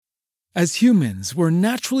As humans, we're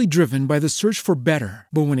naturally driven by the search for better.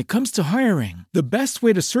 But when it comes to hiring, the best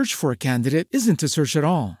way to search for a candidate isn't to search at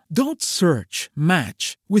all. Don't search,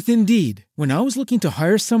 match with Indeed. When I was looking to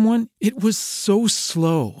hire someone, it was so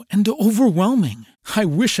slow and overwhelming. I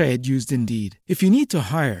wish I had used Indeed. If you need to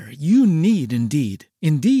hire, you need Indeed.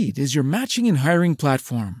 Indeed is your matching and hiring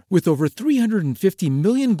platform with over 350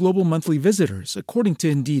 million global monthly visitors, according to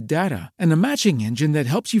Indeed data, and a matching engine that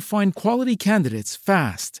helps you find quality candidates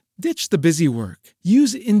fast. Ditch the busy work.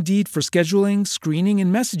 Use Indeed for scheduling, screening,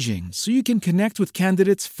 and messaging so you can connect with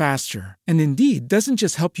candidates faster. And Indeed doesn't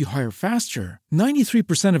just help you hire faster.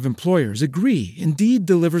 93% of employers agree Indeed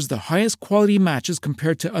delivers the highest quality matches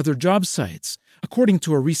compared to other job sites, according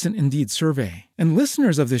to a recent Indeed survey. And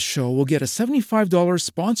listeners of this show will get a $75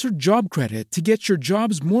 sponsored job credit to get your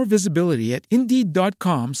jobs more visibility at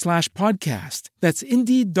Indeed.com/podcast. That's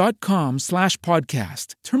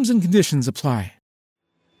Indeed.com/podcast. Terms and conditions apply.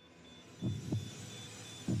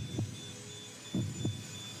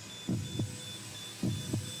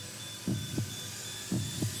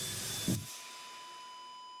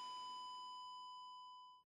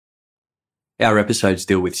 Our episodes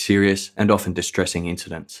deal with serious and often distressing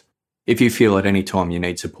incidents. If you feel at any time you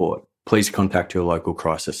need support, please contact your local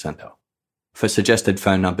crisis centre. For suggested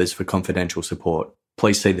phone numbers for confidential support,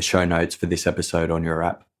 please see the show notes for this episode on your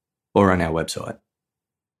app or on our website.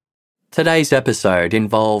 Today's episode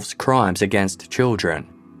involves crimes against children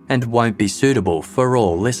and won't be suitable for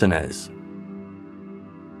all listeners.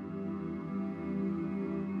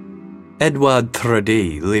 Edward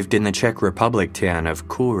Trudy lived in the Czech Republic town of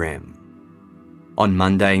Kurim. On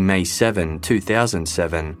Monday, May 7,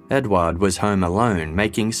 2007, Edward was home alone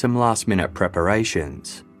making some last-minute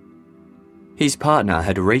preparations. His partner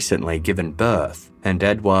had recently given birth, and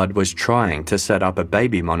Edward was trying to set up a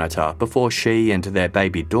baby monitor before she and their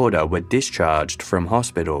baby daughter were discharged from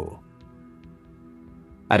hospital.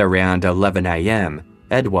 At around 11 a.m,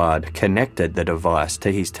 Edward connected the device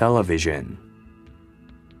to his television.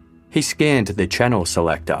 He scanned the channel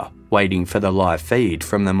selector, waiting for the live feed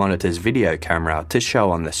from the monitor's video camera to show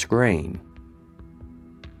on the screen.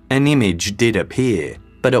 An image did appear,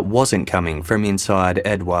 but it wasn't coming from inside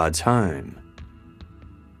Edward's home.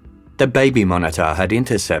 The baby monitor had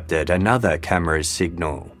intercepted another camera's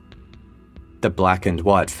signal. The black and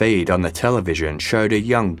white feed on the television showed a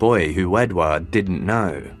young boy who Edward didn't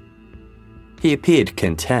know. He appeared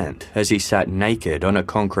content as he sat naked on a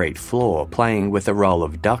concrete floor playing with a roll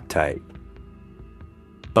of duct tape.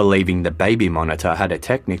 Believing the baby monitor had a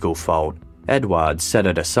technical fault, Edward set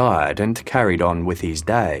it aside and carried on with his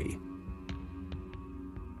day.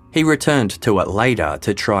 He returned to it later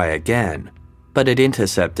to try again, but it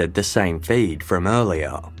intercepted the same feed from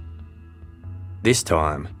earlier. This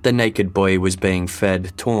time, the naked boy was being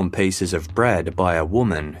fed torn pieces of bread by a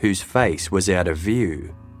woman whose face was out of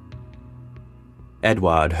view.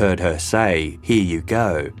 Edward heard her say, "Here you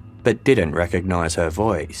go," but didn't recognise her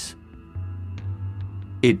voice.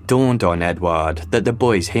 It dawned on Edward that the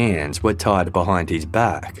boy's hands were tied behind his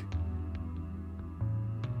back.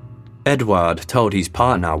 Edward told his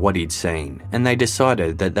partner what he'd seen, and they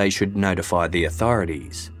decided that they should notify the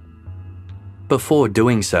authorities. Before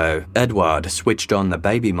doing so, Edward switched on the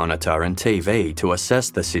baby monitor and TV to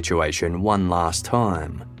assess the situation one last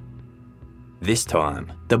time. This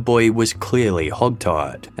time, the boy was clearly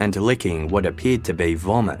hogtied and licking what appeared to be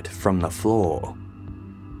vomit from the floor.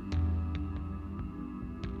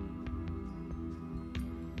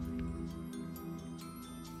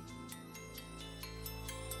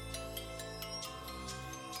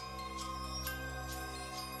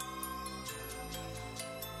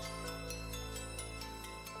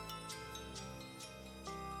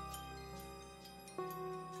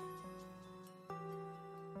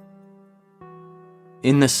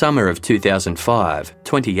 In the summer of 2005,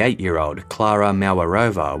 28-year-old Klara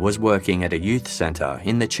Mauerova was working at a youth centre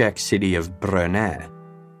in the Czech city of Brno.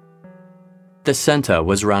 The centre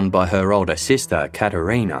was run by her older sister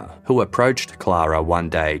Katarina, who approached Klara one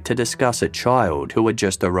day to discuss a child who had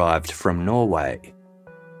just arrived from Norway.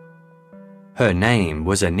 Her name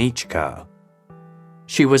was Anička.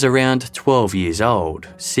 She was around 12 years old,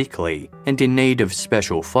 sickly, and in need of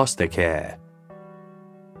special foster care.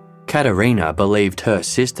 Katarina believed her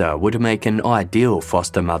sister would make an ideal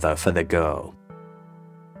foster mother for the girl.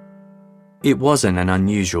 It wasn't an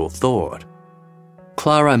unusual thought.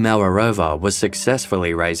 Klara Mauerova was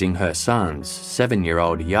successfully raising her sons,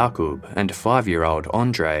 7-year-old Jakub and 5-year-old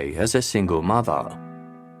Andrei, as a single mother.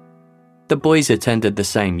 The boys attended the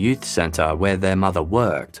same youth centre where their mother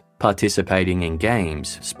worked, participating in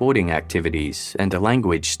games, sporting activities, and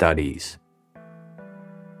language studies.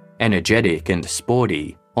 Energetic and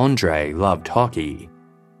sporty, Andrei loved hockey.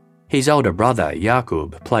 His older brother,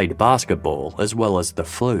 Jakub, played basketball as well as the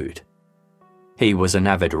flute. He was an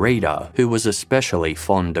avid reader who was especially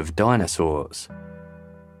fond of dinosaurs.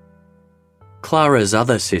 Clara's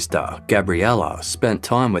other sister, Gabriella, spent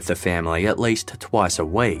time with the family at least twice a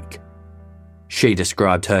week. She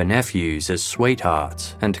described her nephews as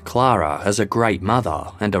sweethearts and Clara as a great mother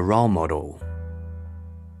and a role model.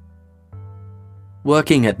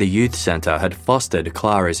 Working at the youth centre had fostered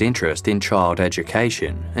Clara's interest in child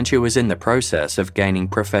education, and she was in the process of gaining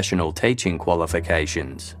professional teaching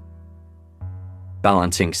qualifications.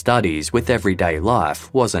 Balancing studies with everyday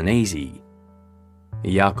life wasn't easy.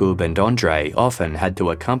 Jakub and Andrei often had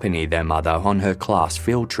to accompany their mother on her class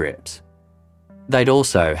field trips. They'd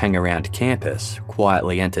also hang around campus,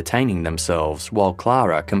 quietly entertaining themselves while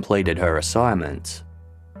Clara completed her assignments.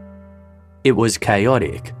 It was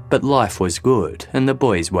chaotic, but life was good and the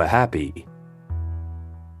boys were happy.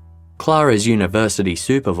 Clara's university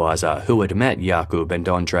supervisor, who had met Jakub and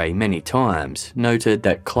Andrei many times, noted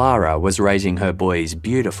that Clara was raising her boys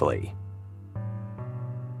beautifully.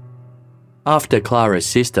 After Clara's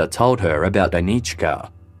sister told her about Anichka,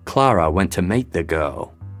 Clara went to meet the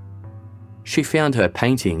girl. She found her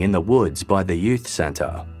painting in the woods by the youth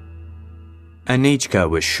centre. Anichka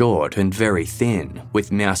was short and very thin,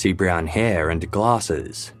 with mousy brown hair and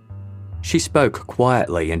glasses. She spoke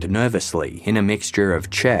quietly and nervously in a mixture of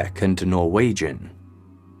Czech and Norwegian.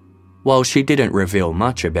 While she didn't reveal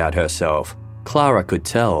much about herself, Clara could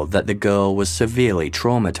tell that the girl was severely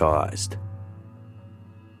traumatised.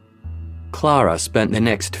 Clara spent the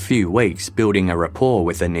next few weeks building a rapport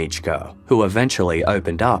with Anichka, who eventually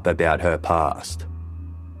opened up about her past.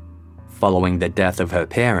 Following the death of her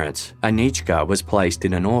parents, Anichka was placed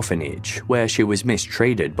in an orphanage where she was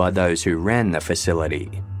mistreated by those who ran the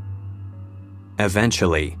facility.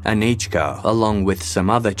 Eventually, Anichka, along with some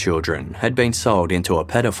other children, had been sold into a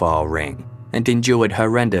pedophile ring and endured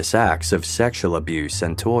horrendous acts of sexual abuse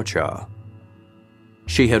and torture.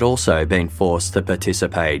 She had also been forced to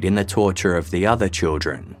participate in the torture of the other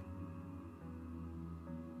children.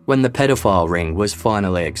 When the pedophile ring was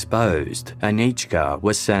finally exposed, Anichka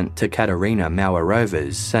was sent to Katerina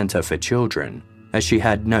Mauerova's Centre for Children, as she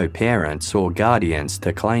had no parents or guardians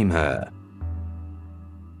to claim her.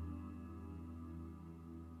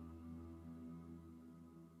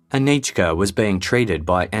 Anichka was being treated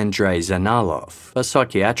by Andrei Zanalov, a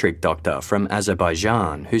psychiatric doctor from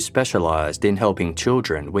Azerbaijan who specialised in helping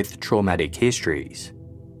children with traumatic histories.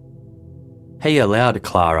 He allowed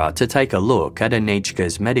Clara to take a look at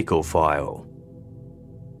Anichka's medical file.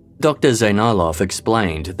 Dr. Zanalov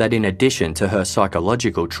explained that in addition to her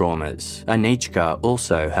psychological traumas, Anichka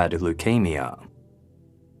also had leukemia.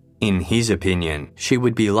 In his opinion, she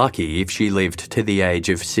would be lucky if she lived to the age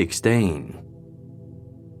of 16.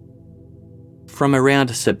 From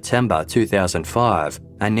around September 2005,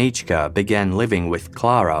 Anichka began living with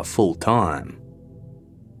Clara full-time.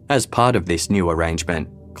 As part of this new arrangement,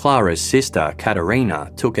 Clara's sister,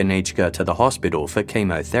 Katerina, took Anichka to the hospital for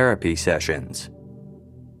chemotherapy sessions.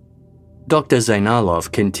 Dr.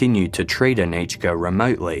 Zanalov continued to treat Anichka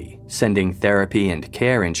remotely, sending therapy and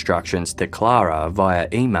care instructions to Clara via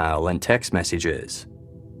email and text messages.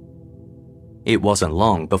 It wasn't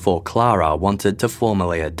long before Clara wanted to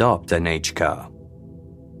formally adopt Anichka.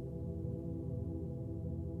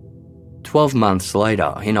 12 months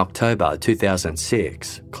later, in October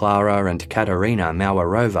 2006, Clara and Katerina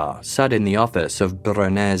Mauerova sat in the office of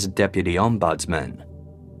Brunet's deputy ombudsman.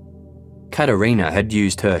 Katerina had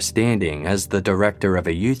used her standing as the director of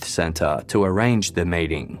a youth centre to arrange the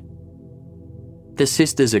meeting. The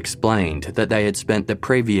sisters explained that they had spent the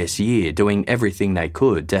previous year doing everything they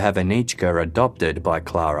could to have Anichka adopted by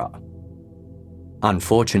Clara.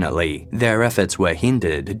 Unfortunately, their efforts were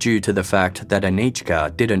hindered due to the fact that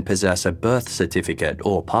Anichka didn't possess a birth certificate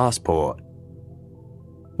or passport.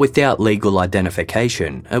 Without legal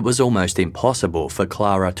identification, it was almost impossible for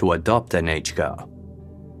Clara to adopt Anichka.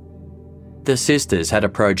 The sisters had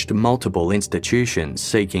approached multiple institutions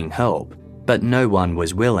seeking help, but no one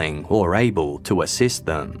was willing or able to assist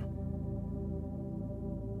them.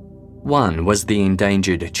 One was the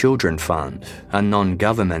Endangered Children Fund, a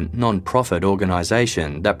non-government, non-profit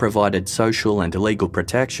organisation that provided social and legal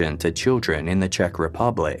protection to children in the Czech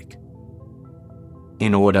Republic.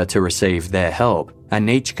 In order to receive their help,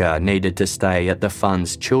 Anichka needed to stay at the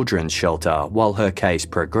fund's children's shelter while her case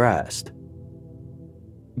progressed.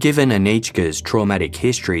 Given Anichka's traumatic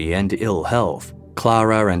history and ill health,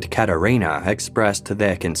 Clara and Katerina expressed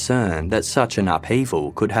their concern that such an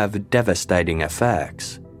upheaval could have devastating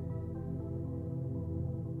effects.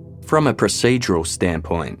 From a procedural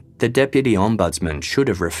standpoint, the Deputy Ombudsman should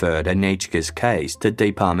have referred Anichka's case to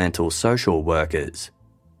departmental social workers.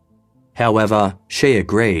 However, she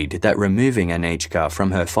agreed that removing Anichka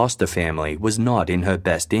from her foster family was not in her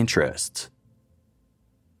best interests.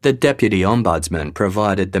 The Deputy Ombudsman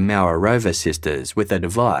provided the Maurova sisters with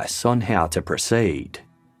advice on how to proceed.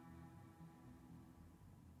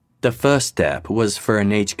 The first step was for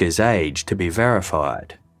Anichka's age to be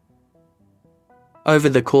verified. Over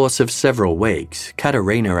the course of several weeks,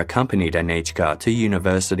 Katerina accompanied Anichka to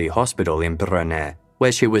University Hospital in Brno,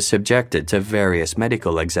 where she was subjected to various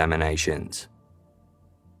medical examinations.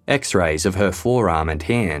 X-rays of her forearm and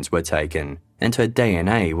hands were taken, and her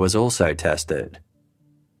DNA was also tested.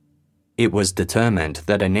 It was determined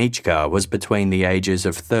that Anichka was between the ages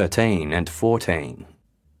of 13 and 14.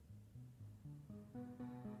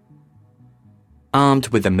 Armed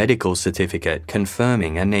with a medical certificate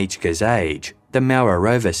confirming Anichka's age, the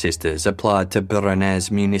Maurova sisters applied to Brno's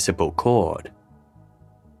municipal court.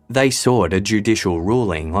 They sought a judicial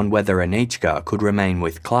ruling on whether Anichka could remain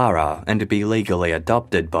with Klara and be legally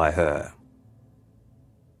adopted by her.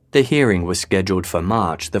 The hearing was scheduled for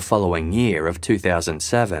March the following year of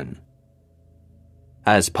 2007.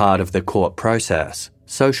 As part of the court process,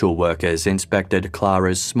 social workers inspected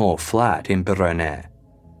Klara's small flat in Brno.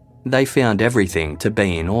 They found everything to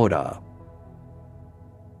be in order.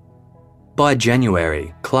 By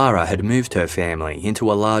January, Klara had moved her family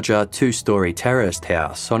into a larger two-storey terraced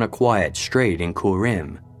house on a quiet street in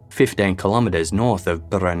Kurim, 15 kilometres north of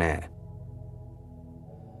Brno.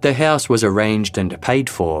 The house was arranged and paid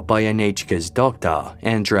for by Anichka's doctor,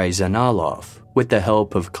 Andrei Zanalov, with the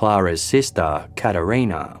help of Klara's sister,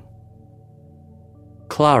 Katerina.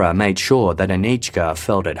 Klara made sure that Anichka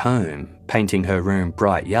felt at home, painting her room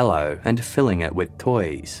bright yellow and filling it with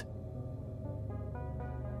toys.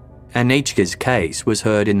 Anichka's case was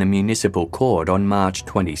heard in the municipal court on March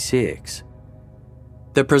 26.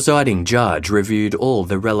 The presiding judge reviewed all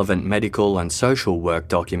the relevant medical and social work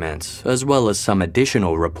documents, as well as some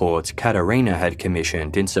additional reports Katerina had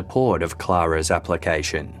commissioned in support of Klara's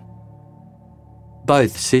application.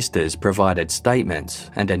 Both sisters provided statements,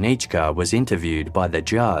 and Anichka was interviewed by the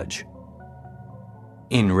judge.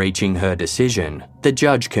 In reaching her decision, the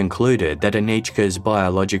judge concluded that Anichka's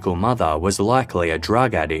biological mother was likely a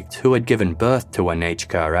drug addict who had given birth to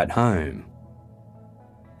Anichka at home.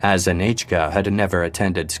 As Anichka had never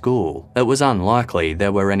attended school, it was unlikely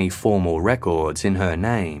there were any formal records in her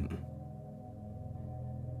name.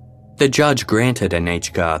 The judge granted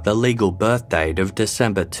Anichka the legal birth date of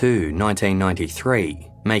December 2,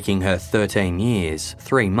 1993, making her 13 years,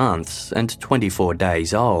 3 months, and 24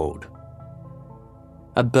 days old.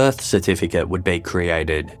 A birth certificate would be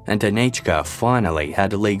created, and Anichka finally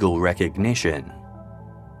had legal recognition.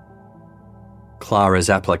 Klara's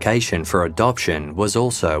application for adoption was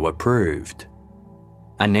also approved.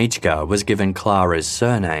 Anichka was given Klara's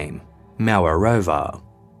surname, Maurova.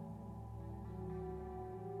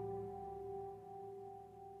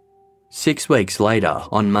 6 weeks later,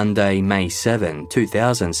 on Monday, May 7,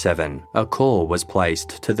 2007, a call was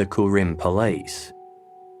placed to the Kurim police.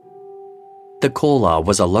 The caller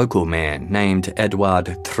was a local man named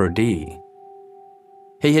Eduard Trudy.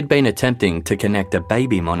 He had been attempting to connect a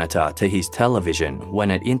baby monitor to his television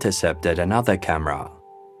when it intercepted another camera.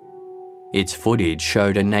 Its footage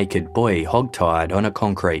showed a naked boy hogtied on a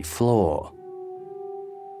concrete floor.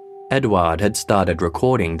 Eduard had started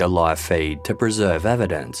recording the live feed to preserve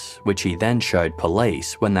evidence, which he then showed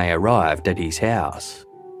police when they arrived at his house.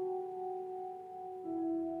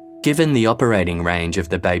 Given the operating range of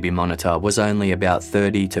the baby monitor was only about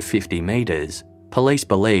 30 to 50 metres, police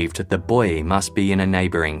believed the boy must be in a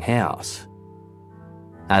neighbouring house.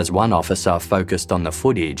 As one officer focused on the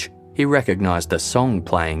footage, he recognised a song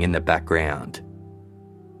playing in the background.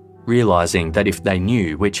 Realising that if they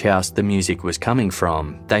knew which house the music was coming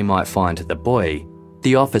from, they might find the boy,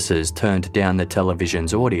 the officers turned down the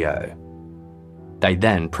television's audio. They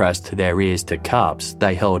then pressed their ears to cups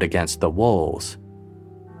they held against the walls.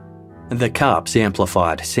 The cups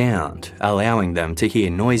amplified sound, allowing them to hear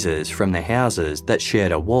noises from the houses that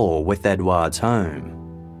shared a wall with Eduard's home.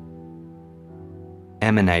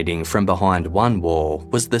 Emanating from behind one wall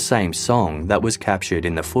was the same song that was captured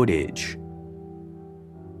in the footage.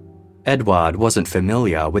 Eduard wasn't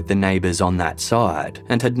familiar with the neighbours on that side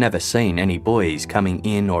and had never seen any boys coming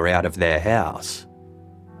in or out of their house.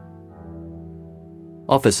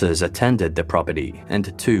 Officers attended the property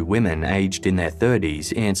and 2 women aged in their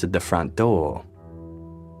 30s answered the front door.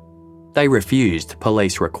 They refused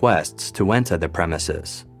police requests to enter the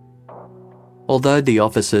premises. Although the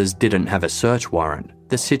officers didn't have a search warrant,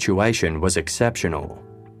 the situation was exceptional.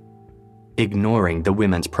 Ignoring the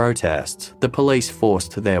women's protests, the police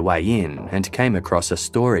forced their way in and came across a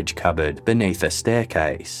storage cupboard beneath a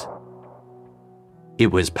staircase.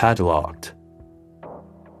 It was padlocked.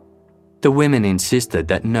 The women insisted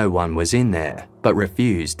that no one was in there, but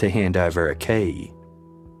refused to hand over a key.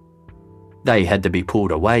 They had to be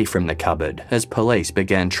pulled away from the cupboard as police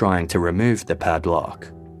began trying to remove the padlock.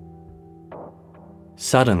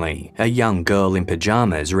 Suddenly, a young girl in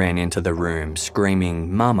pajamas ran into the room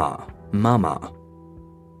screaming, "Mama, Mama."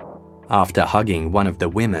 After hugging one of the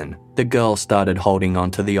women, the girl started holding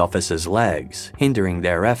onto the officer's legs, hindering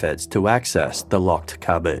their efforts to access the locked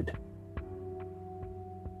cupboard.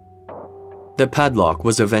 The padlock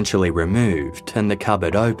was eventually removed and the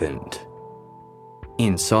cupboard opened.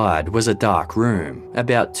 Inside was a dark room,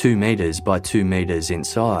 about 2 meters by 2 meters in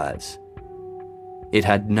size. It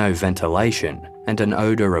had no ventilation and an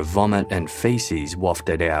odor of vomit and feces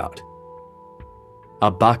wafted out. A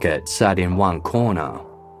bucket sat in one corner.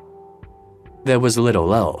 There was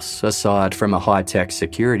little else aside from a high-tech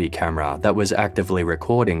security camera that was actively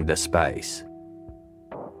recording the space.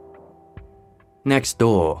 Next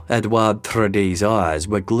door, Edouard Trude's eyes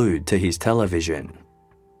were glued to his television.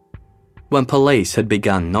 When police had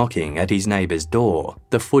begun knocking at his neighbour's door,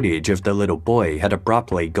 the footage of the little boy had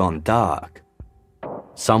abruptly gone dark.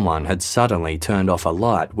 Someone had suddenly turned off a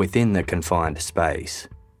light within the confined space.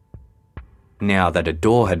 Now that a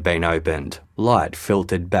door had been opened, light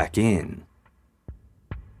filtered back in.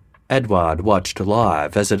 Edouard watched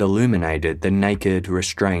live as it illuminated the naked,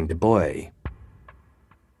 restrained boy.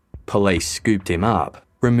 Police scooped him up,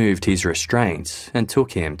 removed his restraints, and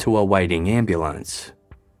took him to a waiting ambulance.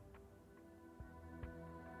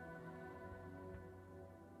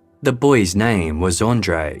 The boy's name was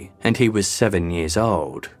Andre, and he was 7 years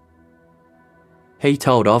old. He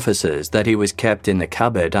told officers that he was kept in the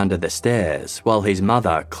cupboard under the stairs while his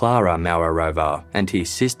mother, Klara Mauerova, and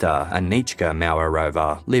his sister, Anichka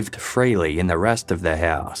Mauerova, lived freely in the rest of the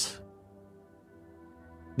house.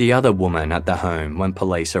 The other woman at the home when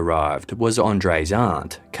police arrived was Andre's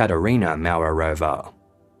aunt, Katerina Mauerova.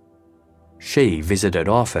 She visited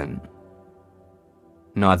often.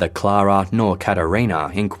 Neither Klara nor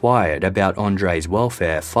Katerina inquired about Andre's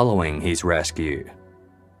welfare following his rescue.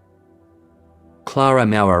 Klara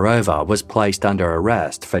Mauerova was placed under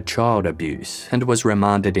arrest for child abuse and was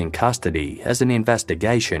remanded in custody as an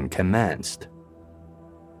investigation commenced.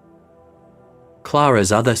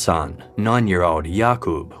 Klara's other son, 9-year-old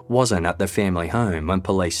Jakub, wasn't at the family home when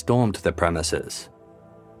police stormed the premises.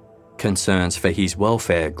 Concerns for his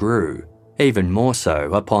welfare grew, even more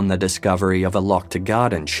so upon the discovery of a locked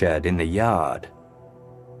garden shed in the yard.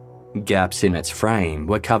 Gaps in its frame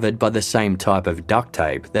were covered by the same type of duct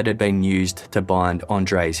tape that had been used to bind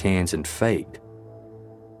Andre's hands and feet.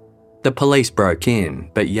 The police broke in,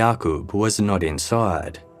 but Jakub was not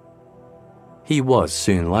inside. He was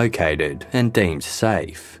soon located and deemed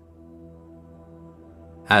safe.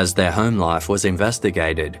 As their home life was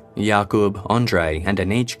investigated, Jakub, Andre and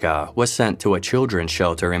Anichka were sent to a children's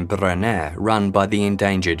shelter in Brno run by the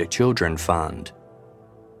Endangered Children Fund.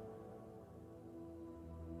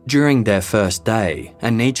 During their first day,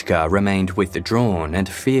 Anichka remained withdrawn and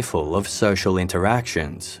fearful of social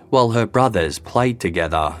interactions, while her brothers played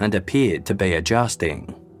together and appeared to be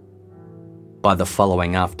adjusting. By the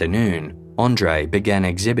following afternoon, Andre began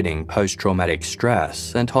exhibiting post-traumatic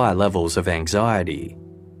stress and high levels of anxiety.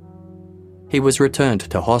 He was returned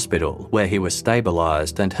to hospital where he was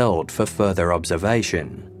stabilised and held for further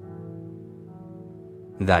observation.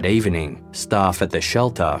 That evening, staff at the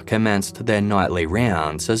shelter commenced their nightly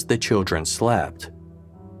rounds as the children slept.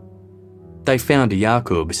 They found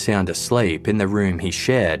Jakub sound asleep in the room he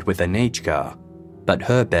shared with Anichka, but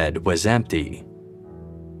her bed was empty.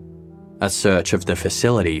 A search of the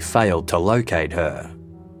facility failed to locate her.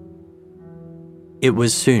 It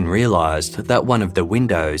was soon realised that one of the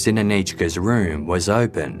windows in Anichka's room was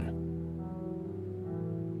open.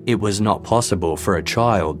 It was not possible for a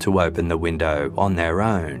child to open the window on their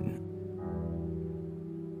own.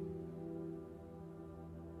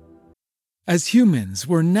 As humans,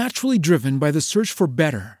 we're naturally driven by the search for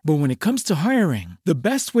better. But when it comes to hiring, the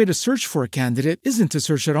best way to search for a candidate isn't to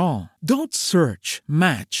search at all. Don't search,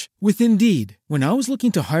 match with Indeed. When I was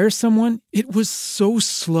looking to hire someone, it was so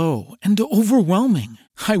slow and overwhelming.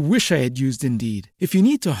 I wish I had used Indeed. If you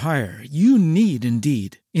need to hire, you need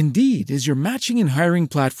Indeed. Indeed is your matching and hiring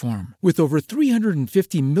platform with over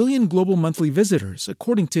 350 million global monthly visitors,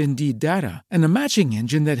 according to Indeed data, and a matching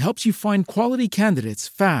engine that helps you find quality candidates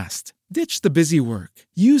fast. Ditch the busy work.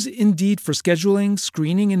 Use Indeed for scheduling,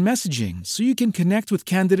 screening, and messaging so you can connect with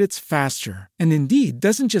candidates faster. And Indeed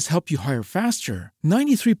doesn't just help you hire faster.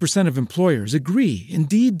 93% of employers agree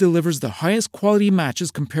Indeed delivers the highest quality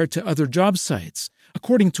matches compared to other job sites,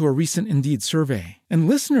 according to a recent Indeed survey. And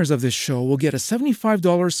listeners of this show will get a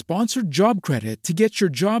 $75 sponsored job credit to get your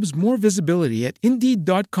jobs more visibility at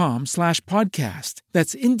Indeed.com/podcast.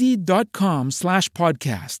 That's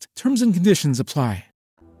Indeed.com/podcast. Terms and conditions apply.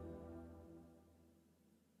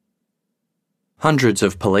 Hundreds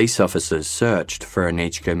of police officers searched for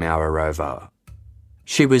Anichka Maurerova.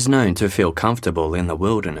 She was known to feel comfortable in the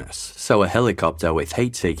wilderness, so a helicopter with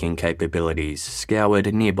heat-seeking capabilities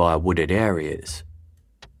scoured nearby wooded areas.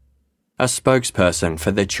 A spokesperson for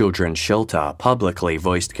the children's shelter publicly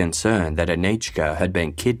voiced concern that Anichka had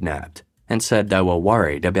been kidnapped and said they were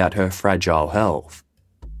worried about her fragile health.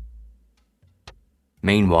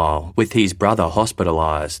 Meanwhile, with his brother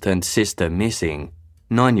hospitalized and sister missing,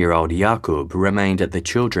 9-year-old Yakub remained at the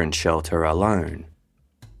children's shelter alone.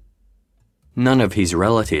 None of his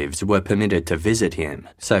relatives were permitted to visit him,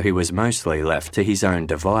 so he was mostly left to his own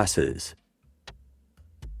devices.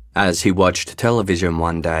 As he watched television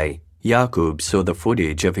one day, Yakub saw the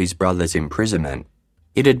footage of his brother's imprisonment.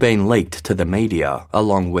 It had been leaked to the media,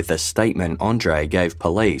 along with a statement Andrei gave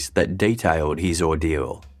police that detailed his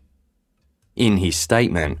ordeal. In his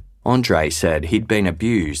statement, Andrei said he'd been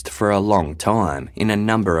abused for a long time in a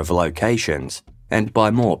number of locations and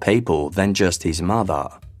by more people than just his mother.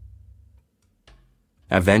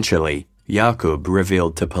 Eventually, Yakub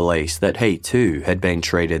revealed to police that he too had been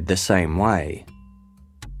treated the same way.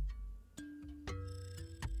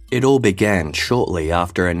 It all began shortly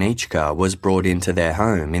after Anichka was brought into their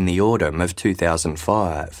home in the autumn of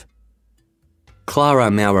 2005. Klara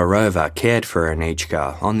Maurerova cared for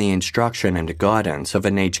Anichka on the instruction and guidance of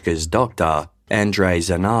Anichka's doctor, Andrei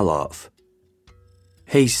Zanarlov.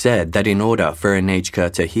 He said that in order for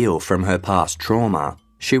Anichka to heal from her past trauma,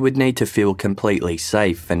 she would need to feel completely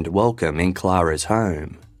safe and welcome in Klara's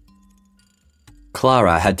home.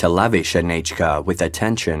 Klara had to lavish Anichka with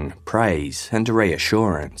attention, praise, and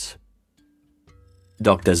reassurance.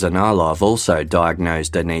 Dr. Zanarlov also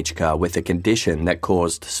diagnosed Anichka with a condition that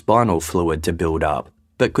caused spinal fluid to build up,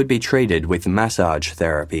 but could be treated with massage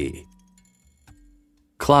therapy.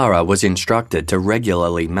 Klara was instructed to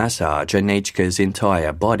regularly massage Anichka's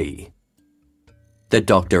entire body. The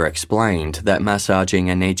doctor explained that massaging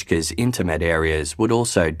Anichka's intimate areas would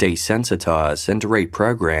also desensitize and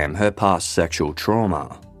reprogram her past sexual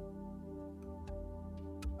trauma.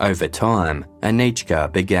 Over time,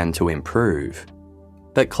 Anichka began to improve,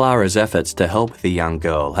 but Klara's efforts to help the young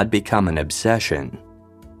girl had become an obsession.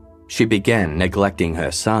 She began neglecting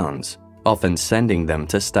her sons, often sending them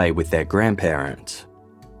to stay with their grandparents.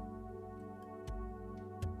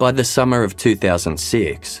 By the summer of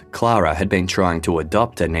 2006, Klara had been trying to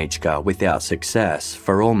adopt Anichka without success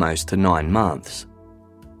for almost 9 months.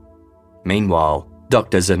 Meanwhile,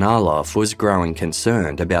 Dr. Zanarlov was growing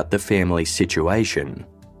concerned about the family's situation.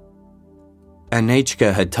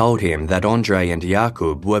 Anichka had told him that Andrei and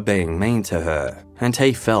Yakub were being mean to her, and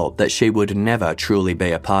he felt that she would never truly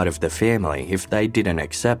be a part of the family if they didn't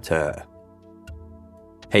accept her.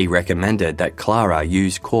 He recommended that Klara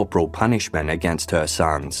use corporal punishment against her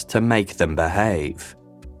sons to make them behave.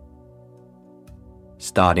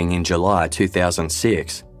 Starting in July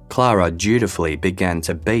 2006, Klara dutifully began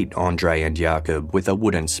to beat Andrei and Yakub with a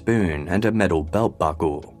wooden spoon and a metal belt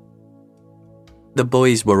buckle. The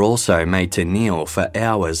boys were also made to kneel for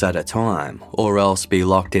hours at a time, or else be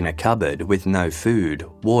locked in a cupboard with no food,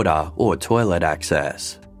 water, or toilet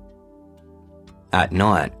access. At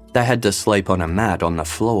night, they had to sleep on a mat on the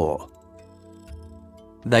floor.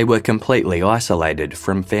 They were completely isolated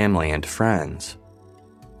from family and friends.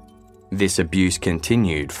 This abuse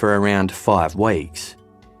continued for around 5 weeks.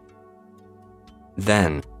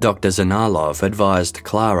 Then, Dr. Zanarlov advised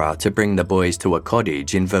Klara to bring the boys to a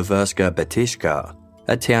cottage in Veverska Batishka,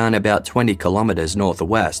 a town about 20 kilometers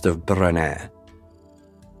northwest of Brno.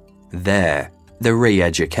 There, the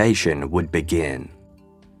re-education would begin.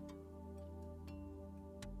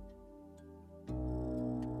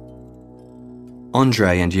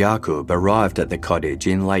 Andrei and Yakub arrived at the cottage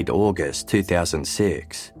in late August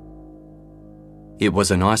 2006. It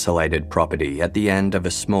was an isolated property at the end of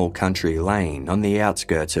a small country lane on the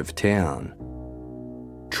outskirts of town.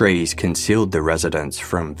 Trees concealed the residence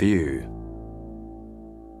from view.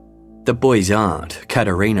 The boys' aunt,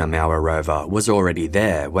 Katerina Maurerova, was already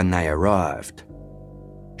there when they arrived.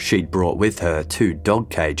 She'd brought with her 2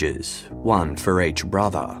 dog cages, one for each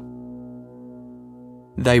brother.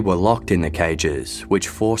 They were locked in the cages, which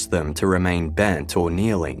forced them to remain bent or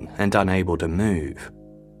kneeling and unable to move.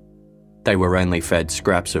 They were only fed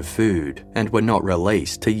scraps of food and were not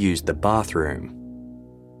released to use the bathroom.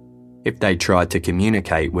 If they tried to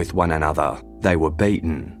communicate with one another, they were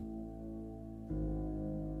beaten.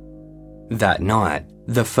 That night,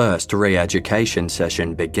 the first re-education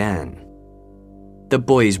session began. The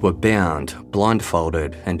boys were bound,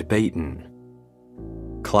 blindfolded, and beaten.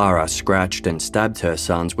 Clara scratched and stabbed her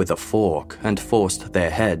sons with a fork and forced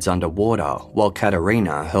their heads under water while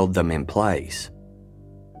Katerina held them in place.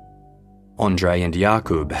 Andrei and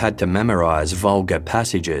Jakub had to memorize vulgar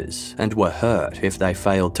passages and were hurt if they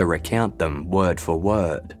failed to recount them word for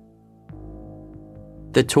word.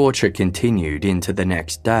 The torture continued into the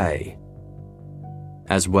next day.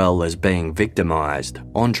 As well as being victimized,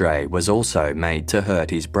 Andrei was also made to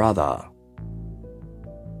hurt his brother.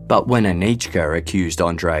 But when Anichka accused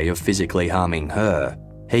Andrei of physically harming her,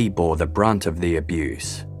 he bore the brunt of the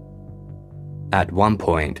abuse. At one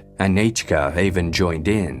point, Anichka even joined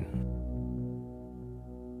in.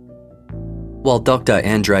 While Dr.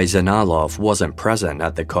 Andrei Zanarlov wasn't present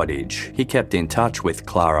at the cottage, he kept in touch with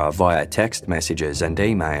Clara via text messages and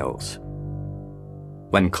emails.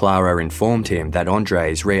 When Clara informed him that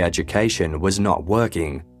Andrei's re-education was not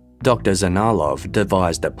working, Dr. Zanarlov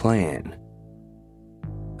devised a plan.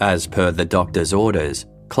 As per the doctor's orders,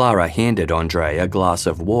 Clara handed Andrei a glass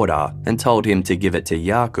of water and told him to give it to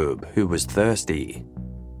Jakub, who was thirsty.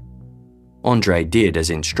 Andrei did as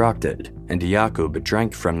instructed, and Jakub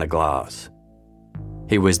drank from the glass.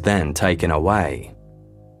 He was then taken away.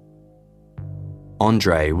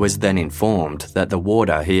 Andrei was then informed that the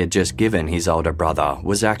water he had just given his older brother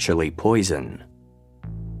was actually poison.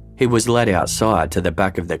 He was led outside to the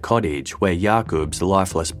back of the cottage where Jakub's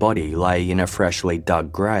lifeless body lay in a freshly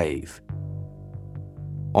dug grave.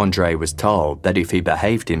 Andrei was told that if he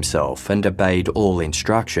behaved himself and obeyed all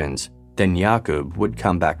instructions, then Jakub would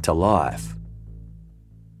come back to life.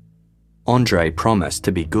 Andrei promised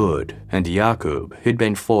to be good, and Jakub, who'd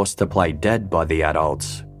been forced to play dead by the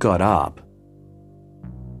adults, got up.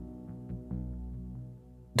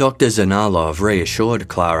 Dr. Zanarlov reassured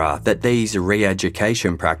Clara that these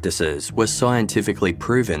re-education practices were scientifically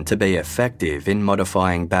proven to be effective in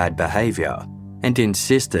modifying bad behaviour, and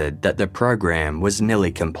insisted that the program was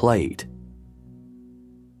nearly complete.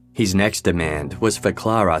 His next demand was for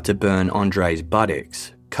Clara to burn Andrei's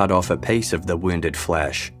buttocks, cut off a piece of the wounded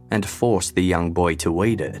flesh, and force the young boy to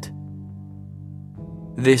eat it.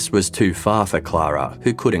 This was too far for Clara,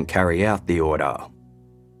 who couldn't carry out the order.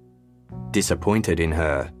 Disappointed in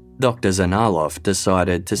her, Dr. Zanarlov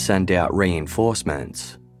decided to send out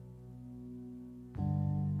reinforcements.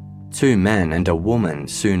 2 men and a woman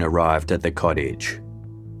soon arrived at the cottage.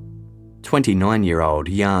 29-year-old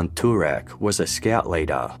Jan Turek was a scout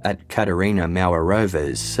leader at Katerina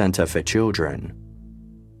Mauerova's Centre for Children.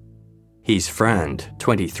 His friend,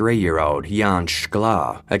 23-year-old Jan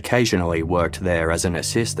Shklar, occasionally worked there as an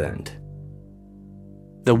assistant.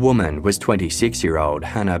 The woman was 26-year-old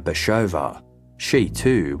Hanna Bashova. She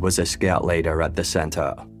too was a scout leader at the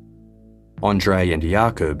centre. Andrei and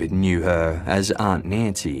Jakub knew her as Aunt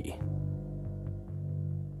Nancy.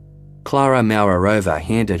 Clara Mauerova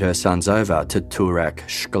handed her sons over to Turek,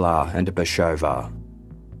 Shklar and Bashova.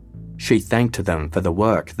 She thanked them for the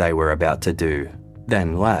work they were about to do,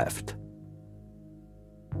 then left.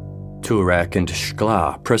 Turek and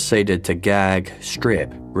Shklar proceeded to gag,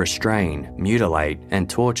 strip, restrain, mutilate and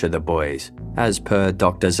torture the boys, as per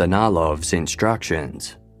Dr. Zanarlov's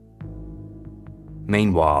instructions.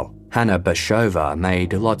 Meanwhile, Hanna Bashova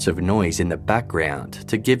made lots of noise in the background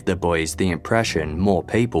to give the boys the impression more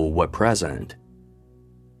people were present.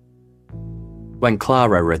 When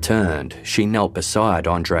Clara returned, she knelt beside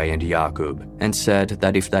Andrei and Jakub and said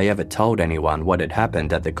that if they ever told anyone what had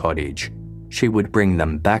happened at the cottage, she would bring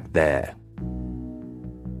them back there.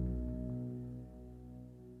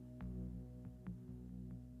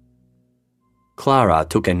 Clara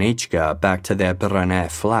took Anichka back to their Branev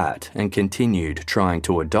flat and continued trying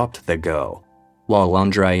to adopt the girl, while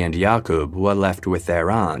Andrei and Jakub were left with their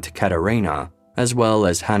aunt Katerina, as well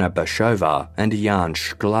as Hanna Bashova and Jan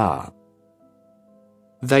Shklar.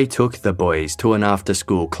 They took the boys to an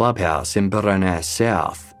after-school clubhouse in Branev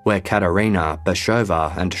South, where Katerina,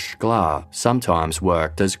 Bashova and Shklar sometimes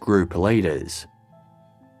worked as group leaders.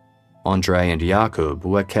 Andrei and Jakub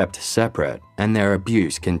were kept separate and their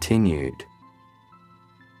abuse continued.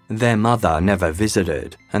 Their mother never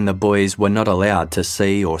visited, and the boys were not allowed to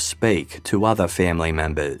see or speak to other family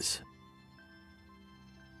members.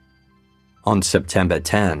 On September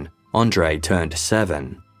 10, Andrei turned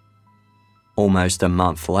 7. Almost a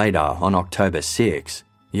month later, on October 6,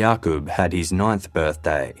 Jakub had his 9th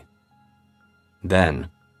birthday. Then,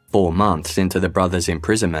 4 months into the brothers'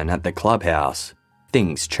 imprisonment at the clubhouse,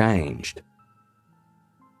 things changed.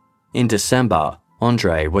 In December,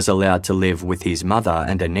 Andrei was allowed to live with his mother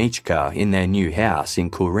and Anichka in their new house in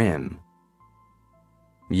Kurim.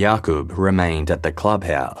 Jakub remained at the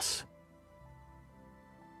clubhouse.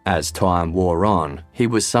 As time wore on, he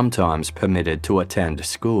was sometimes permitted to attend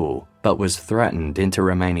school, but was threatened into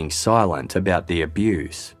remaining silent about the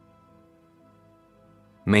abuse.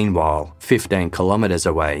 Meanwhile, 15 kilometers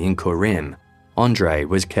away in Kurim, Andrei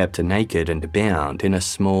was kept naked and bound in a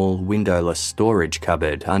small, windowless storage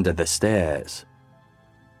cupboard under the stairs.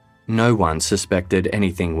 No one suspected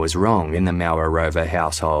anything was wrong in the Maurova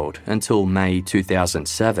household until May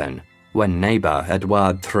 2007, when neighbour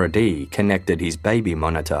Eduard Trudi connected his baby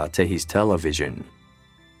monitor to his television.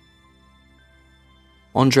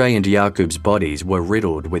 Andrei and Jakub's bodies were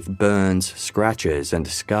riddled with burns, scratches and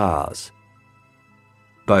scars.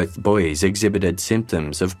 Both boys exhibited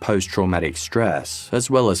symptoms of post-traumatic stress, as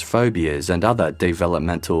well as phobias and other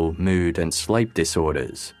developmental mood and sleep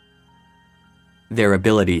disorders. Their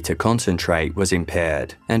ability to concentrate was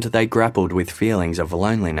impaired, and they grappled with feelings of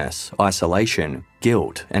loneliness, isolation,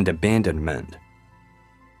 guilt, and abandonment.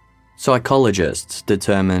 Psychologists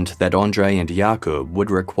determined that Andrei and Jakub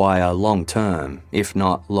would require long-term, if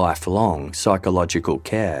not lifelong, psychological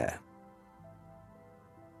care.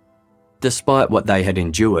 Despite what they had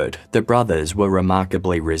endured, the brothers were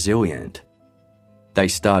remarkably resilient. They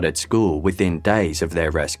started school within days of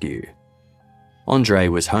their rescue. Andrei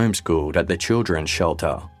was homeschooled at the children's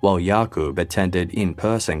shelter, while Jakub attended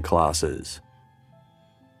in-person classes.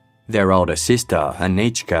 Their older sister,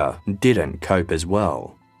 Anichka, didn't cope as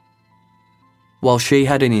well. While she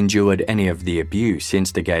hadn't endured any of the abuse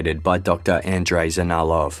instigated by Dr. Andrei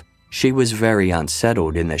Zanalov, she was very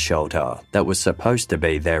unsettled in the shelter that was supposed to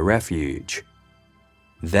be their refuge.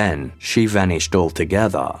 Then she vanished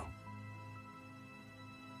altogether.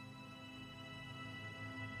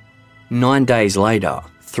 9 days later,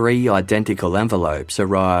 3 identical envelopes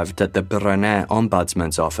arrived at the Brno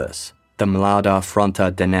Ombudsman's office, the Mlada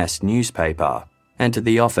Fronta Dnes newspaper, and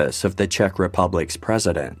the office of the Czech Republic's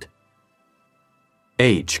president.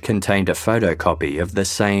 Each contained a photocopy of the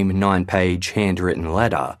same 9-page handwritten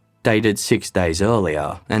letter, dated 6 days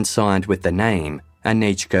earlier and signed with the name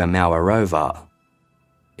Anichka Maurova.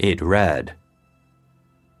 It read,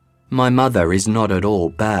 "My mother is not at all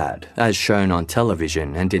bad, as shown on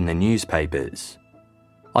television and in the newspapers.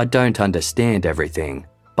 I don't understand everything,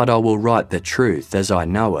 but I will write the truth as I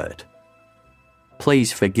know it.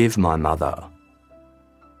 Please forgive my mother.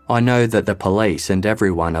 I know that the police and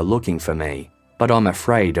everyone are looking for me, but I'm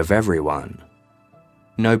afraid of everyone.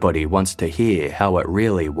 Nobody wants to hear how it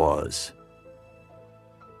really was."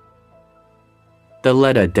 The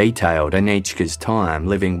letter detailed Anichka's time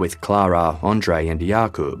living with Clara, Andrei and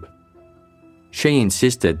Jakub. She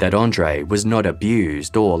insisted that Andrei was not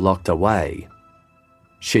abused or locked away.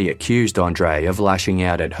 She accused Andrei of lashing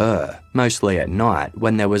out at her, mostly at night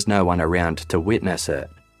when there was no one around to witness it.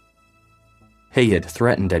 He had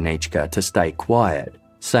threatened Anichka to stay quiet,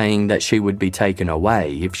 saying that she would be taken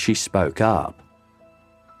away if she spoke up.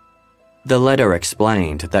 The letter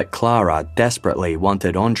explained that Clara desperately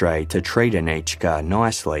wanted Andrei to treat Anichka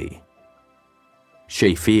nicely.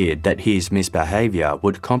 She feared that his misbehaviour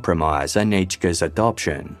would compromise Anichka's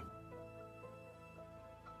adoption.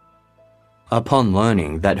 Upon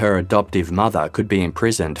learning that her adoptive mother could be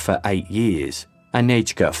imprisoned for 8 years,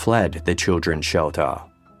 Anichka fled the children's shelter.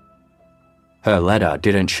 Her letter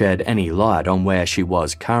didn't shed any light on where she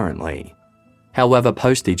was currently. However,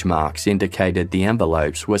 postage marks indicated the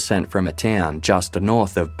envelopes were sent from a town just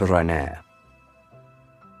north of Brno.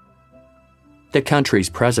 The country's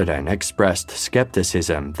president expressed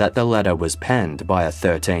skepticism that the letter was penned by a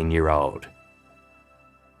 13-year-old.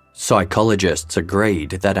 Psychologists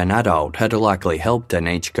agreed that an adult had likely helped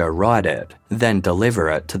Anichka write it, then deliver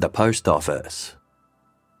it to the post office.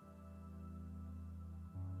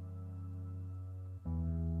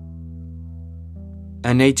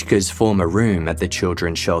 Anichka's former room at the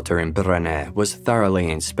children's shelter in Brno was thoroughly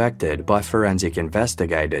inspected by forensic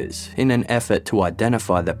investigators in an effort to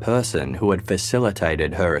identify the person who had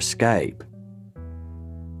facilitated her escape.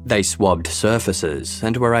 They swabbed surfaces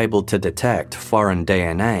and were able to detect foreign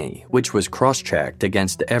DNA, which was cross-checked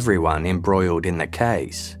against everyone embroiled in the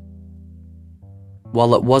case.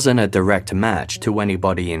 While it wasn't a direct match to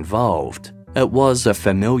anybody involved, it was a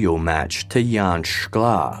familial match to Jan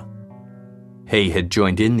Shklar. He had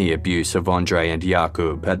joined in the abuse of Andrei and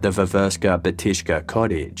Jakub at the Vaverska Batishka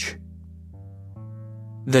cottage.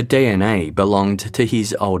 The DNA belonged to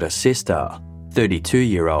his older sister,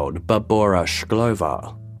 32-year-old Barbora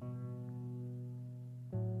Shklova.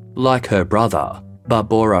 Like her brother,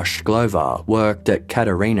 Barbora Shklova worked at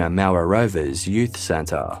Katerina Mawarova's youth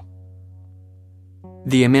centre.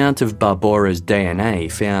 The amount of Barbora's DNA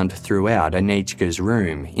found throughout Anichka's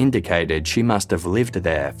room indicated she must have lived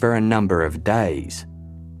there for a number of days.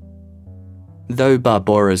 Though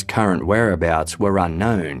Barbora's current whereabouts were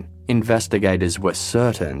unknown, investigators were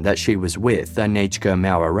certain that she was with Anichka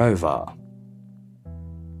Mawarova.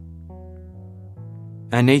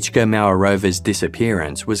 Anichka Mawarova's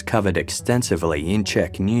disappearance was covered extensively in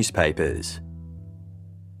Czech newspapers.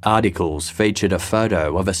 Articles featured a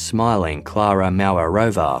photo of a smiling Klara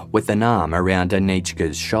Mawarova with an arm around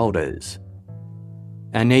Anichka's shoulders.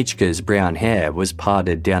 Anichka's brown hair was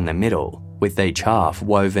parted down the middle, with each half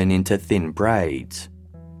woven into thin braids.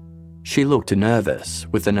 She looked nervous,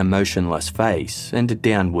 with an emotionless face and a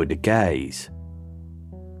downward gaze.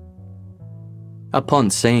 Upon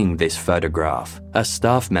seeing this photograph, a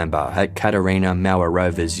staff member at Katerina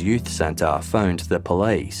Mawarova's youth centre phoned the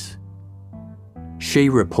police. She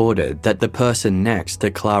reported that the person next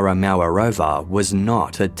to Klara Mawarova was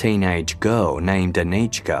not a teenage girl named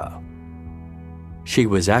Anichka. She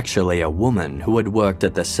was actually a woman who had worked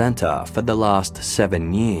at the centre for the last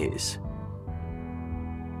 7 years.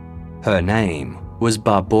 Her name was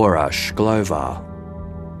Barbora Shklova.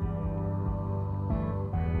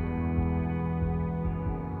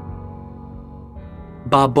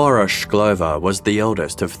 Barbora Shklova was the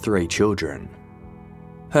eldest of 3 children.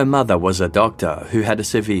 Her mother was a doctor who had a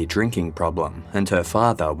severe drinking problem, and her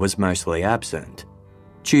father was mostly absent,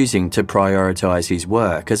 choosing to prioritise his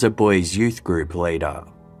work as a boys' youth group leader.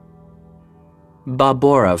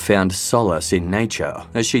 Barbora found solace in nature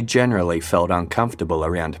as she generally felt uncomfortable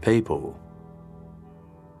around people.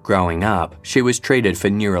 Growing up, she was treated for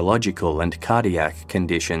neurological and cardiac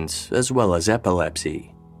conditions as well as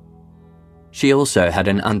epilepsy. She also had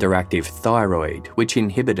an underactive thyroid which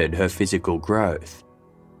inhibited her physical growth.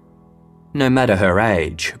 No matter her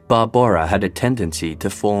age, Barbora had a tendency to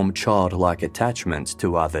form childlike attachments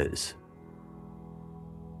to others.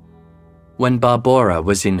 When Barbora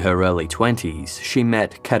was in her early 20s, she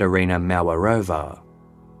met Katerina Mawarova.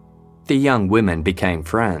 The young women became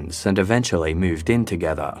friends and eventually moved in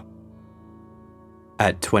together.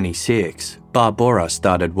 At 26, Barbora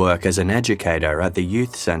started work as an educator at the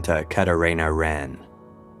youth centre Katerina ran.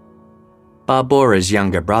 Barbora's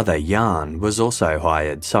younger brother Jan was also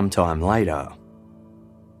hired sometime later.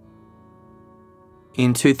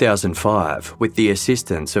 In 2005, with the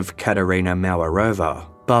assistance of Katerina Mawarova,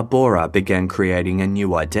 Barbora began creating a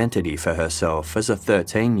new identity for herself as a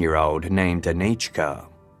 13-year-old named Anichka.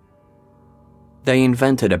 They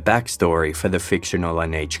invented a backstory for the fictional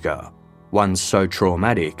Anichka, one so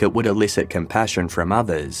traumatic it would elicit compassion from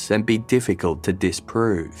others and be difficult to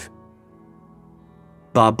disprove.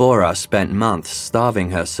 Barbora spent months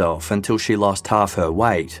starving herself until she lost half her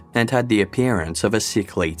weight and had the appearance of a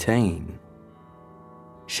sickly teen.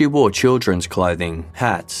 She wore children's clothing,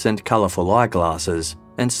 hats, and colourful eyeglasses,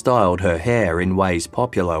 and styled her hair in ways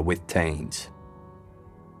popular with teens.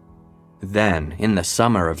 Then, in the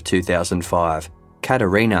summer of 2005,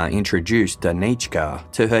 Katerina introduced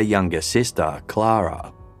Anichka to her younger sister,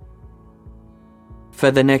 Klara. For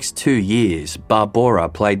the next 2 years,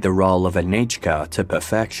 Barbora played the role of Anichka to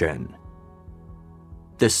perfection.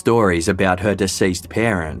 The stories about her deceased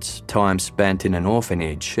parents, time spent in an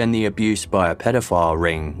orphanage, and the abuse by a pedophile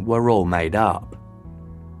ring were all made up,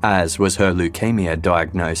 as was her leukemia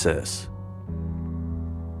diagnosis.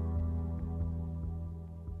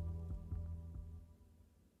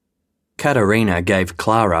 Katerina gave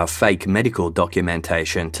Klara fake medical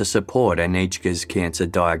documentation to support Anichka's cancer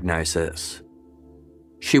diagnosis.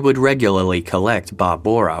 She would regularly collect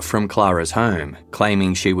Barbora from Klara's home,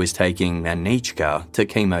 claiming she was taking Anichka to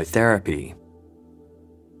chemotherapy.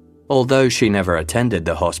 Although she never attended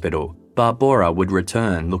the hospital, Barbora would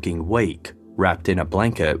return looking weak, wrapped in a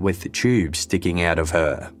blanket with tubes sticking out of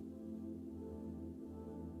her.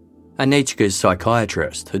 Anichka's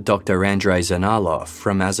psychiatrist, Dr. Andrei Zanalov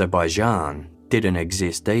from Azerbaijan, didn't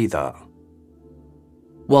exist either.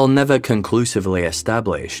 While never conclusively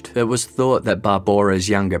established, it was thought that Barbora's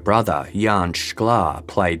younger brother, Jan Shklar,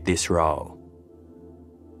 played this role.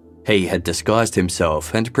 He had disguised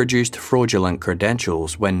himself and produced fraudulent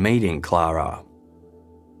credentials when meeting Klara.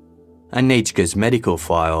 Anichka's medical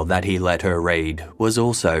file that he let her read was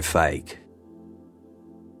also fake.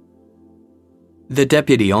 The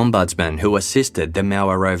deputy ombudsman who assisted the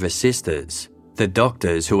Mawarova sisters, the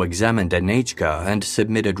doctors who examined Anichka and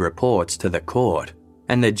submitted reports to the court,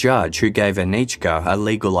 and the judge who gave Anichka a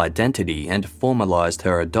legal identity and formalised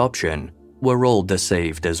her adoption were all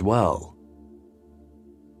deceived as well.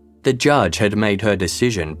 The judge had made her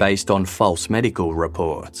decision based on false medical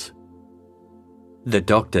reports. The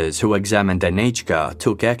doctors who examined Anichka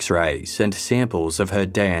took x-rays and samples of her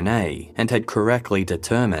DNA and had correctly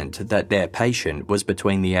determined that their patient was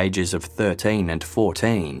between the ages of 13 and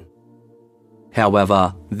 14.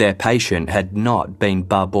 However, their patient had not been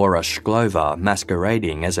Barbora Shklova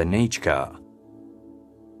masquerading as Anichka.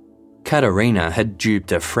 Katerina had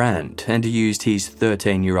duped a friend and used his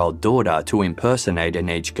 13-year-old daughter to impersonate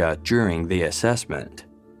Anichka during the assessment.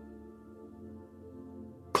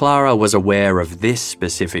 Klara was aware of this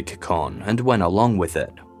specific con and went along with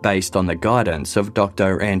it, based on the guidance of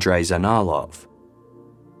Dr. Andrei Zanarlov.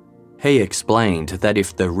 He explained that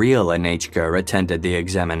if the real Anichka attended the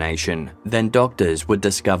examination, then doctors would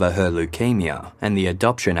discover her leukemia and the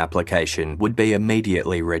adoption application would be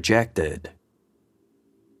immediately rejected.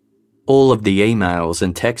 All of the emails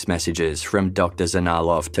and text messages from Dr.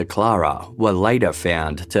 Zanarlov to Klara were later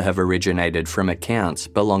found to have originated from accounts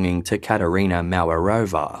belonging to Katerina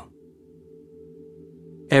Mawerova.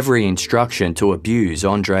 Every instruction to abuse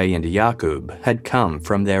Andrei and Yakub had come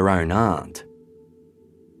from their own aunt.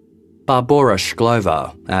 Barbora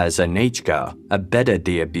Shklova, as Anichka, abetted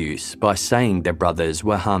the abuse by saying the brothers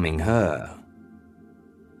were harming her.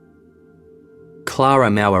 Klara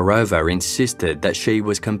Mawerova insisted that she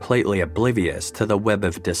was completely oblivious to the web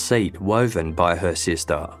of deceit woven by her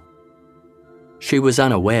sister. She was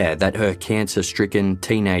unaware that her cancer-stricken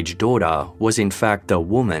teenage daughter was in fact a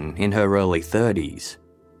woman in her early 30s.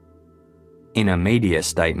 In a media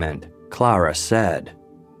statement, Klara said,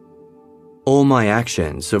 "All my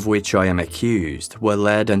actions of which I am accused were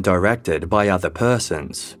led and directed by other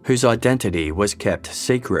persons whose identity was kept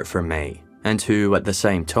secret from me, and who at the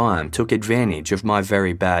same time took advantage of my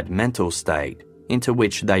very bad mental state into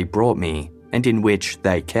which they brought me and in which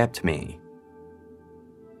they kept me."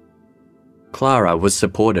 Klara was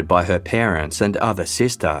supported by her parents and other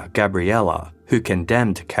sister, Gabriella, who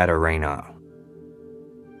condemned Katerina.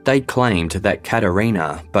 They claimed that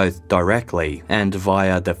Katerina, both directly and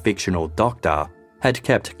via the fictional doctor, had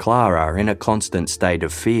kept Klara in a constant state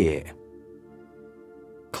of fear.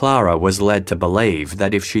 Klara was led to believe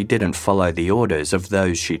that if she didn't follow the orders of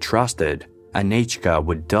those she trusted, Anichka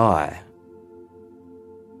would die.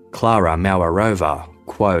 Klara Mawerova,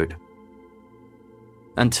 quote,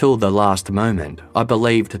 "Until the last moment, I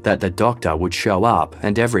believed that the doctor would show up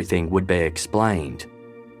and everything would be explained.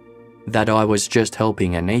 That I was just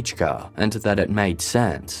helping Anichka and that it made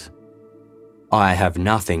sense. I have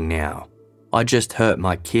nothing now. I just hurt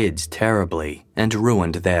my kids terribly and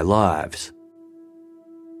ruined their lives."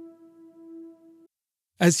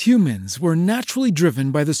 As humans, we're naturally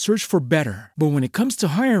driven by the search for better. But when it comes to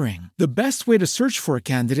hiring, the best way to search for a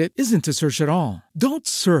candidate isn't to search at all. Don't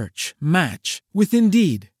search, match with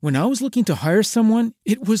Indeed. When I was looking to hire someone,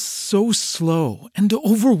 it was so slow and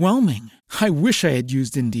overwhelming. I wish I had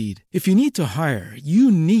used Indeed. If you need to hire,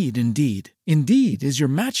 you need Indeed. Indeed is your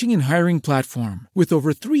matching and hiring platform with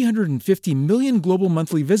over 350 million global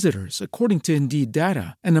monthly visitors, according to Indeed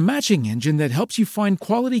data, and a matching engine that helps you find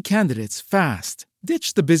quality candidates fast.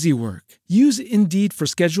 Ditch the busy work. Use Indeed for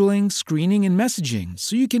scheduling, screening, and messaging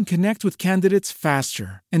so you can connect with candidates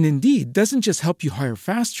faster. And Indeed doesn't just help you hire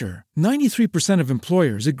faster. 93% of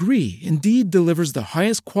employers agree Indeed delivers the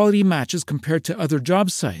highest quality matches compared to other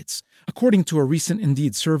job sites, according to a recent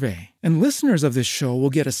Indeed survey. And listeners of this show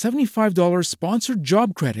will get a $75 sponsored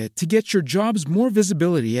job credit to get your jobs more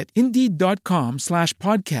visibility at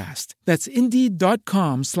Indeed.com/podcast. That's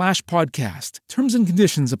Indeed.com/podcast. Terms and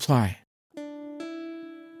conditions apply.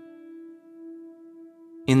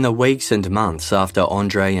 In the weeks and months after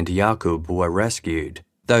Andrei and Yakub were rescued,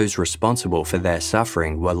 those responsible for their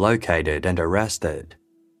suffering were located and arrested.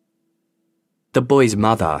 The boys'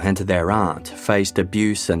 mother and their aunt faced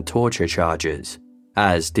abuse and torture charges,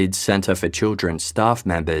 as did Centre for Children's staff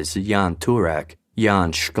members Jan Turek,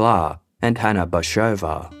 Jan Shklar, and Hanna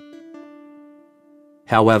Bashova.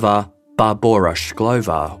 However, Barbora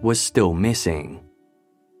Shklova was still missing.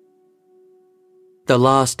 The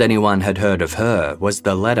last anyone had heard of her was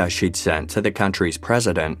the letter she'd sent to the country's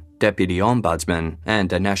president, deputy ombudsman,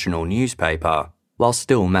 and a national newspaper, while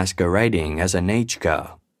still masquerading as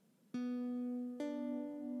Anichka.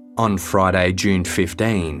 On Friday, June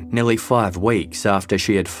 15, nearly 5 weeks after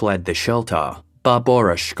she had fled the shelter,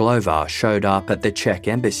 Barbora Shklova showed up at the Czech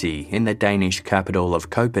embassy in the Danish capital of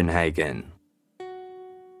Copenhagen.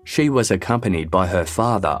 She was accompanied by her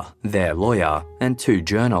father, their lawyer, and 2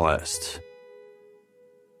 journalists.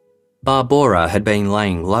 Barbora had been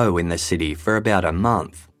laying low in the city for about a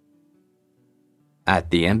month.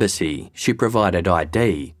 At the embassy, she provided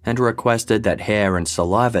ID and requested that hair and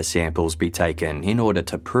saliva samples be taken in order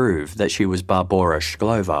to prove that she was Barbora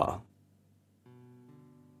Shklova.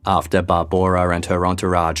 After Barbora and her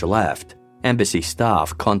entourage left, embassy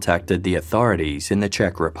staff contacted the authorities in the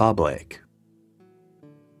Czech Republic.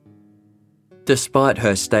 Despite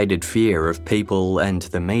her stated fear of people and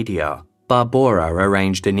the media, Barbora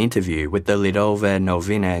arranged an interview with the Lidové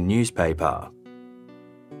Noviny newspaper.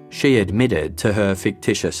 She admitted to her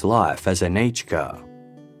fictitious life as a Anička.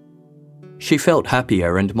 She felt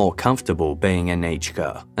happier and more comfortable being a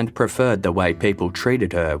Anička and preferred the way people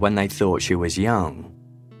treated her when they thought she was young.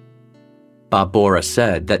 Barbora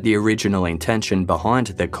said that the original intention behind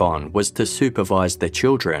the con was to supervise the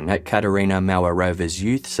children at Katerina Mauerova's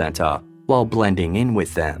youth centre while blending in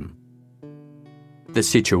with them. The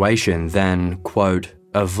situation then, quote,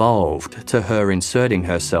 evolved to her inserting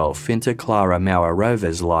herself into Klara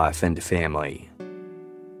Mauerova's life and family.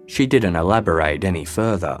 She didn't elaborate any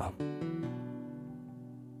further.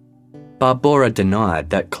 Barbora denied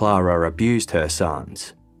that Klara abused her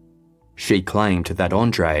sons. She claimed that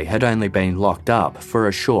Andrei had only been locked up for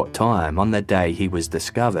a short time on the day he was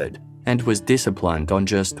discovered and was disciplined on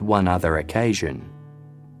just one other occasion.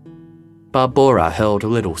 Barbora held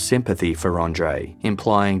little sympathy for Andrei,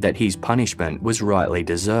 implying that his punishment was rightly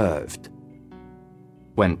deserved.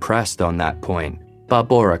 When pressed on that point,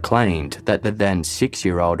 Barbora claimed that the then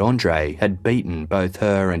 6-year-old Andrei had beaten both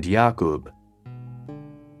her and Jakub.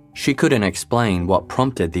 She couldn't explain what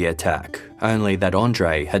prompted the attack, only that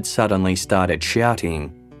Andrei had suddenly started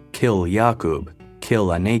shouting, "Kill Jakub, kill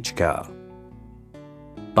Anička."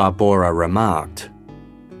 Barbora remarked,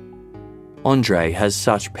 "Andrei has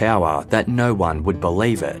such power that no one would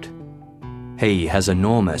believe it. He has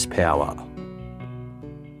enormous power."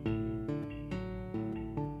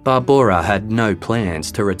 Barbora had no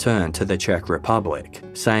plans to return to the Czech Republic,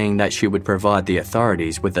 saying that she would provide the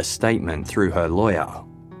authorities with a statement through her lawyer.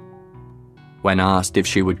 When asked if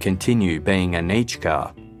she would continue being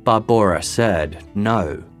Anička, Barbora said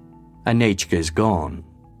no, Anička's gone.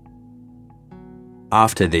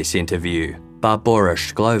 After this interview, Barbora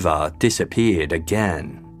Shklova disappeared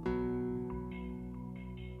again.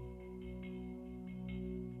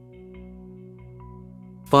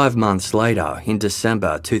 Five months later, in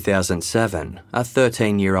December 2007, a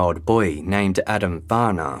 13-year-old boy named Adam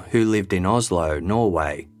Farner, who lived in Oslo,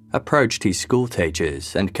 Norway, approached his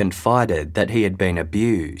schoolteachers and confided that he had been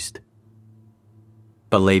abused.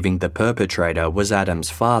 Believing the perpetrator was Adam's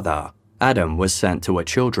father, Adam was sent to a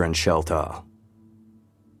children's shelter.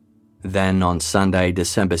 Then on Sunday,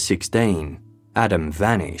 December 16, Adam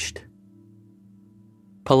vanished.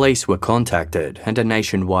 Police were contacted and a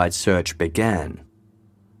nationwide search began.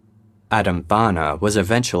 Adam Farner was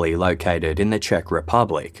eventually located in the Czech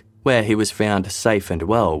Republic, where he was found safe and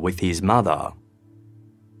well with his mother.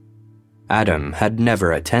 Adam had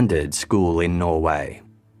never attended school in Norway.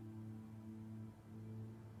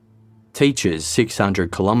 Teachers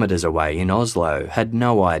 600 kilometres away in Oslo had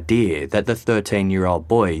no idea that the 13-year-old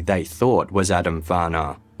boy they thought was Adam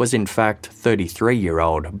Farner was in fact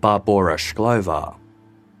 33-year-old Barbora Shklova.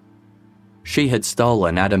 She had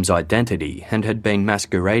stolen Adam's identity and had been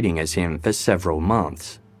masquerading as him for several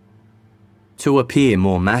months. To appear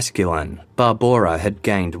more masculine, Barbora had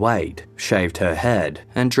gained weight, shaved her head,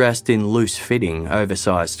 and dressed in loose-fitting,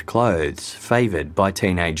 oversized clothes favoured by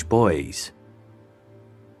teenage boys.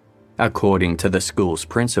 According to the school's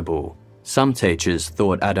principal, some teachers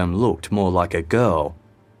thought Adam looked more like a girl,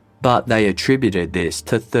 but they attributed this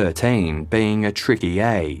to 13 being a tricky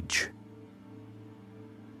age.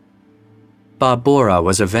 Barbora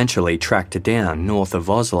was eventually tracked down north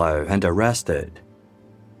of Oslo and arrested.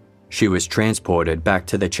 She was transported back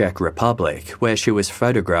to the Czech Republic, where she was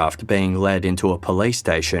photographed being led into a police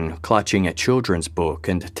station clutching a children's book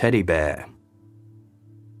and teddy bear.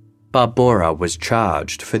 Barbora was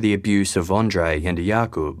charged for the abuse of Andrei and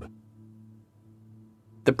Jakub.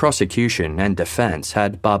 The prosecution and defence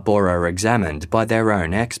had Barbora examined by their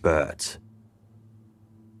own experts.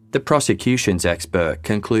 The prosecution's expert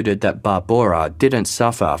concluded that Barbora didn't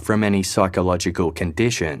suffer from any psychological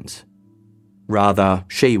conditions. Rather,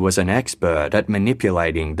 she was an expert at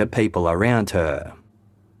manipulating the people around her.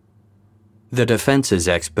 The defence's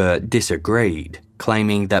expert disagreed,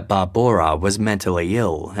 claiming that Barbora was mentally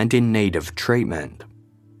ill and in need of treatment.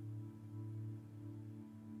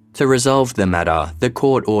 To resolve the matter, the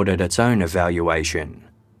court ordered its own evaluation.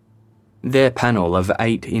 Their panel of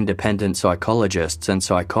 8 independent psychologists and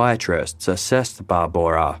psychiatrists assessed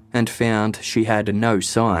Barbora and found she had no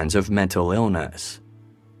signs of mental illness.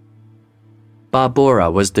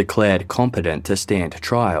 Barbora was declared competent to stand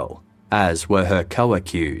trial, as were her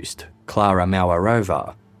co-accused Klara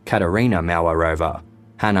Mawarova, Katerina Mawarova,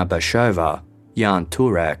 Hanna Bashova, Jan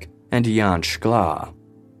Turek, and Jan Shklar.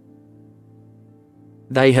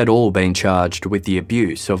 They had all been charged with the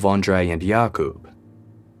abuse of Andrei and Jakub.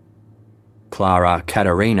 Klara,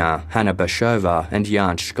 Katerina, Hanna Bashova, and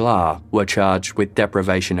Jan Shklar were charged with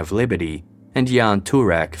deprivation of liberty, and Jan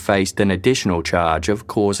Turek faced an additional charge of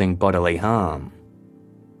causing bodily harm.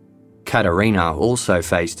 Katerina also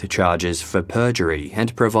faced charges for perjury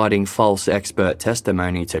and providing false expert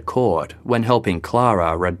testimony to court when helping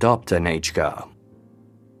Klara adopt Anichka.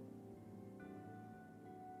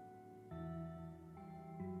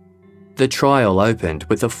 The trial opened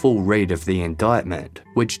with a full read of the indictment,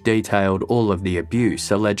 which detailed all of the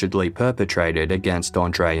abuse allegedly perpetrated against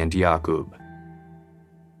Andrei and Jakub.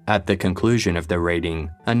 At the conclusion of the reading,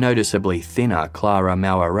 a noticeably thinner Klara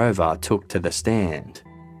Mawarova took to the stand.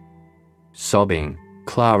 Sobbing,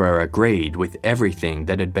 Klara agreed with everything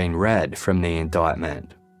that had been read from the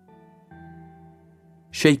indictment.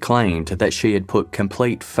 She claimed that she had put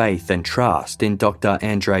complete faith and trust in Dr.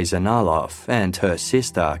 Andrei Zanalov and her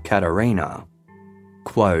sister Katerina.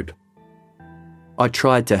 Quote, "I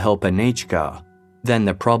tried to help Anichka, then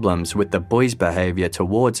the problems with the boys' behaviour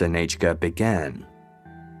towards Anichka began.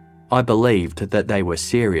 I believed that they were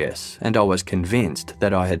serious, and I was convinced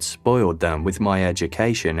that I had spoiled them with my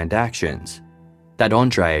education and actions, that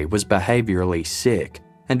Andrei was behaviourally sick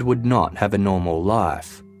and would not have a normal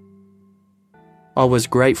life. I was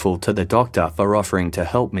grateful to the doctor for offering to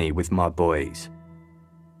help me with my boys.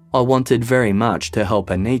 I wanted very much to help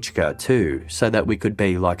Anichka too, so that we could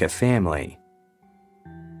be like a family.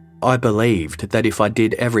 I believed that if I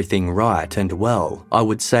did everything right and well, I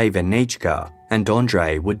would save Anichka, and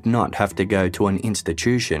Andrei would not have to go to an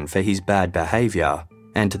institution for his bad behaviour,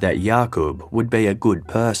 and that Jakub would be a good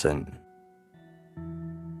person."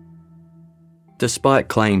 Despite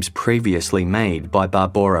claims previously made by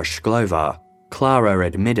Barbora Shklova, Klara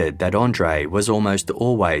admitted that Andrei was almost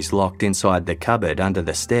always locked inside the cupboard under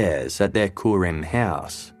the stairs at their Kurim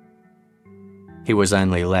house. He was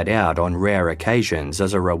only let out on rare occasions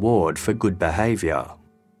as a reward for good behaviour.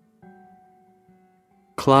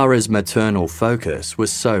 Klara's maternal focus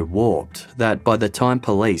was so warped that by the time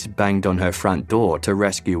police banged on her front door to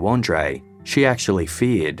rescue Andrei, she actually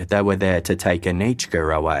feared they were there to take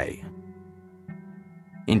Anichka away.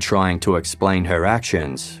 In trying to explain her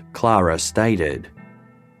actions, Klara stated,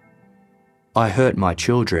 "I hurt my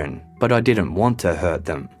children, but I didn't want to hurt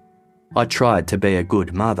them. I tried to be a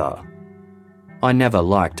good mother. I never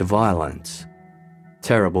liked violence.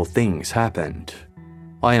 Terrible things happened.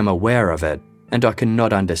 I am aware of it, and I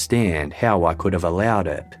cannot understand how I could have allowed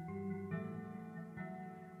it."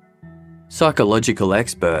 Psychological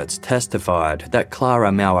experts testified that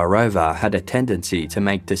Klara Mawarova had a tendency to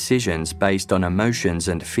make decisions based on emotions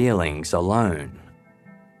and feelings alone.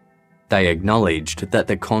 They acknowledged that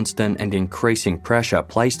the constant and increasing pressure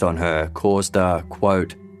placed on her caused a,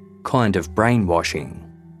 quote, "kind of brainwashing."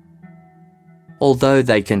 Although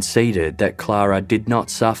they conceded that Klara did not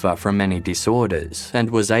suffer from any disorders and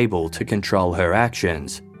was able to control her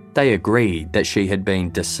actions, they agreed that she had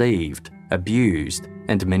been deceived, abused,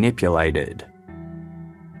 and manipulated.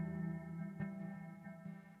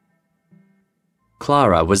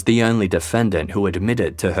 Klara was the only defendant who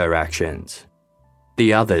admitted to her actions.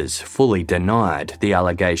 The others fully denied the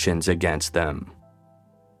allegations against them.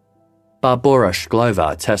 Barbora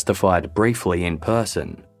Shklova testified briefly in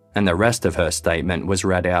person, and the rest of her statement was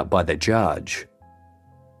read out by the judge.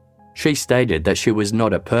 She stated that she was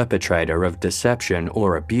not a perpetrator of deception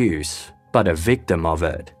or abuse, but a victim of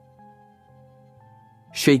it.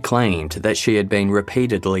 She claimed that she had been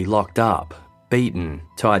repeatedly locked up, beaten,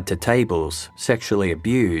 tied to tables, sexually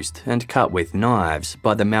abused, and cut with knives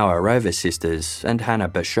by the Mawarova sisters and Hanna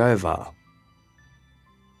Bashova.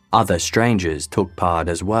 Other strangers took part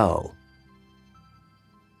as well.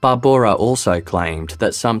 Barbora also claimed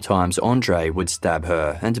that sometimes Andrei would stab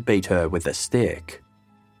her and beat her with a stick.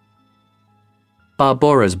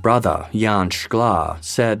 Barbora's brother, Jan Shklar,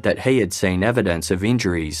 said that he had seen evidence of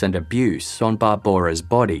injuries and abuse on Barbora's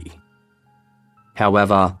body.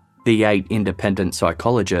 However, the 8 independent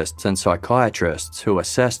psychologists and psychiatrists who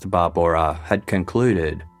assessed Barbora had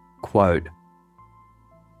concluded, quote,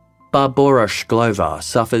 "Barbora Shklova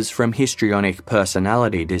suffers from histrionic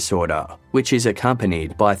personality disorder, which is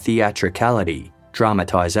accompanied by theatricality,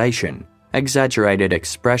 dramatization, exaggerated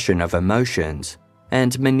expression of emotions,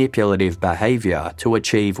 and manipulative behaviour to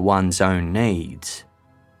achieve one's own needs."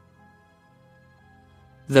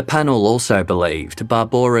 The panel also believed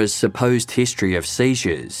Barbora's supposed history of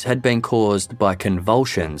seizures had been caused by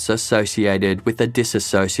convulsions associated with a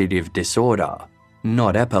dissociative disorder,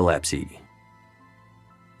 not epilepsy.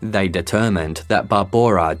 They determined that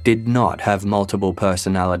Barbora did not have multiple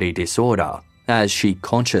personality disorder, as she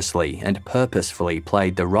consciously and purposefully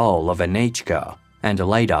played the role of Anichka and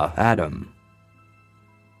later Adam.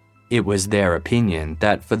 It was their opinion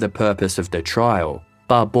that for the purpose of the trial,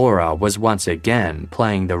 Barbora was once again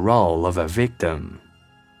playing the role of a victim.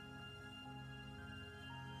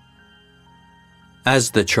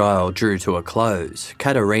 As the trial drew to a close,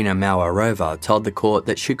 Katerina Mawarova told the court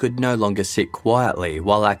that she could no longer sit quietly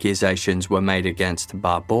while accusations were made against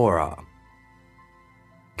Barbora.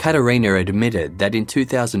 Katerina admitted that in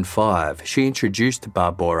 2005 she introduced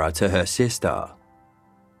Barbora to her sister.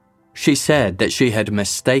 She said that she had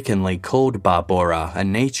mistakenly called Barbora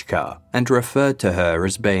Anichka and referred to her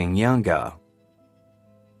as being younger.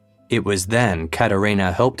 It was then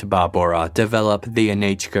Katerina helped Barbora develop the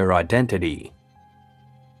Anichka identity.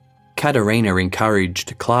 Katerina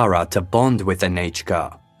encouraged Klara to bond with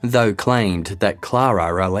Anichka, though claimed that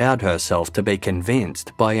Klara allowed herself to be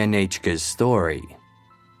convinced by Anichka's story.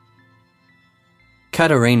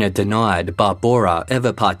 Katerina denied Barbora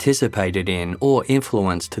ever participated in or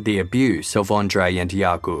influenced the abuse of Andrei and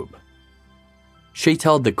Jakub. She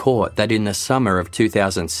told the court that in the summer of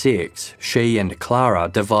 2006, she and Klara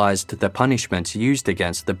devised the punishments used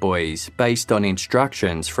against the boys based on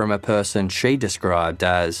instructions from a person she described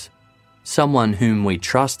as someone whom we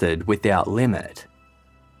trusted without limit.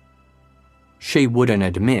 She wouldn't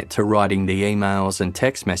admit to writing the emails and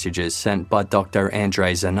text messages sent by Dr.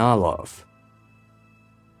 Andrei Zanalov.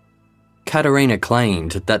 Katerina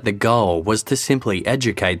claimed that the goal was to simply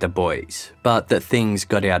educate the boys, but that things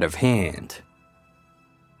got out of hand.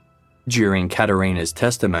 During Katerina's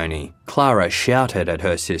testimony, Klara shouted at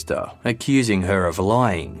her sister, accusing her of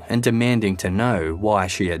lying and demanding to know why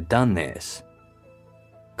she had done this.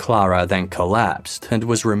 Klara then collapsed and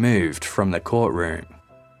was removed from the courtroom.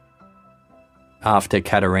 After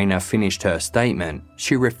Katerina finished her statement,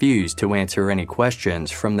 she refused to answer any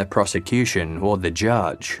questions from the prosecution or the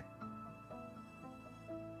judge.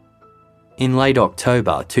 In late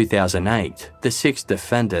October 2008, the 6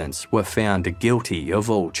 defendants were found guilty of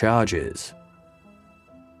all charges.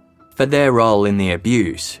 For their role in the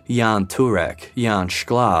abuse, Jan Turek, Jan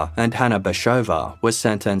Shklar and Hanna Bashova were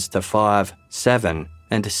sentenced to 5, 7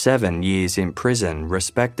 and 7 years in prison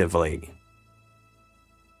respectively.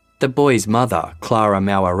 The boys' mother, Klara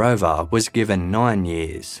Mawarova, was given 9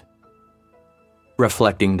 years.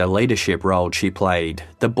 Reflecting the leadership role she played,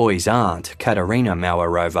 the boys' aunt, Katerina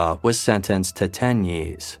Mawarova, was sentenced to 10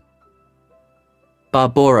 years.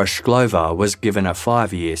 Barbora Shklova was given a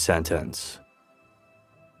 5-year sentence.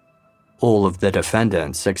 All of the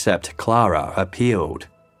defendants except Klara appealed,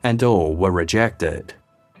 and all were rejected.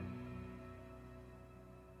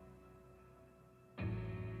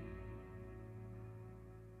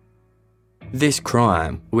 This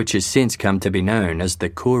crime, which has since come to be known as the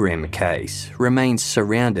Kurim case, remains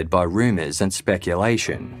surrounded by rumours and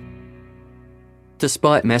speculation.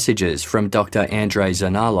 Despite messages from Dr. Andrei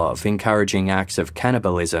Zanalov encouraging acts of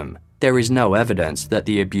cannibalism, there is no evidence that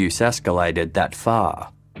the abuse escalated that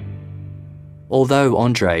far. Although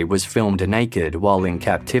Andrei was filmed naked while in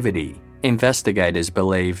captivity, investigators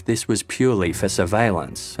believe this was purely for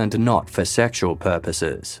surveillance and not for sexual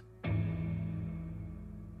purposes.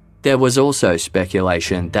 There was also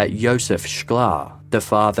speculation that Josef Shklar, the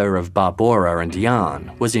father of Barbora and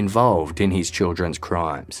Jan, was involved in his children's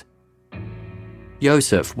crimes.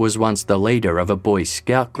 Josef was once the leader of a Boy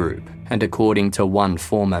Scout group, and according to one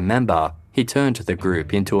former member, he turned the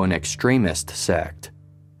group into an extremist sect.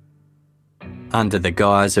 Under the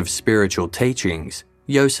guise of spiritual teachings,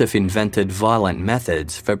 Josef invented violent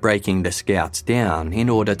methods for breaking the Scouts down in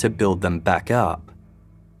order to build them back up.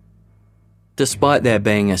 Despite there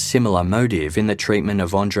being a similar motive in the treatment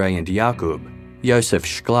of Andrei and Jakub, Josef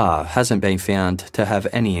Shklar hasn't been found to have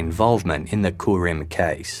any involvement in the Kurim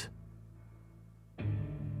case.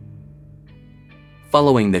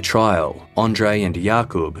 Following the trial, Andrei and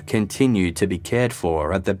Jakub continued to be cared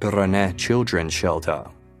for at the Brunet Children's Shelter.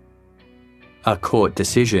 A court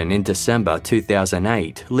decision in December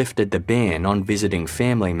 2008 lifted the ban on visiting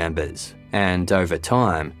family members, and over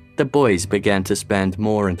time, the boys began to spend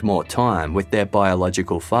more and more time with their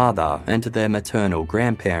biological father and their maternal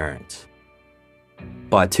grandparents.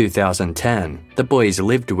 By 2010, the boys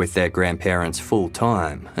lived with their grandparents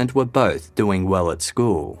full-time and were both doing well at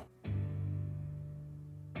school.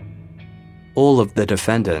 All of the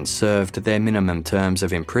defendants served their minimum terms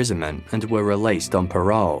of imprisonment and were released on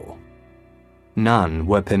parole. None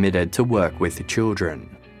were permitted to work with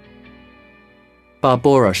children.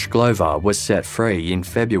 Barbora Shklova was set free in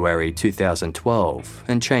February 2012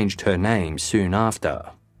 and changed her name soon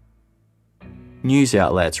after. News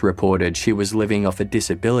outlets reported she was living off a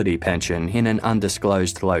disability pension in an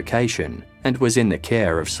undisclosed location and was in the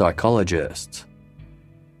care of psychologists.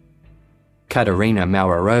 Katerina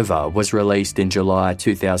Mawarova was released in July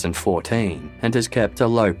 2014 and has kept a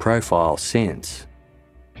low profile since.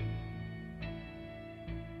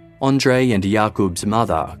 Andrei and Yakub's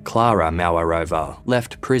mother, Klara Mawarova,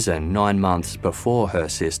 left prison 9 months before her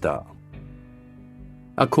sister.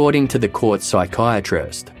 According to the court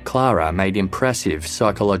psychiatrist, Klara made impressive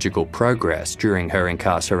psychological progress during her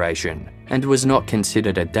incarceration and was not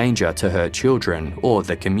considered a danger to her children or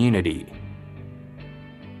the community.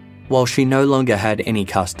 While she no longer had any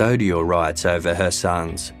custodial rights over her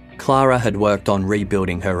sons, Klara had worked on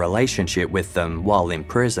rebuilding her relationship with them while in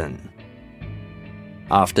prison.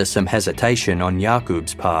 After some hesitation on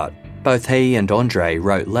Yakub's part, both he and Andrei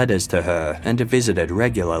wrote letters to her and visited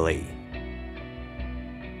regularly.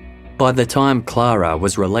 By the time Klara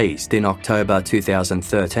was released in October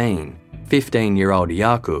 2013, 15-year-old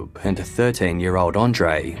Yakub and 13-year-old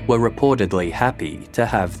Andrei were reportedly happy to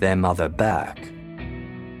have their mother back.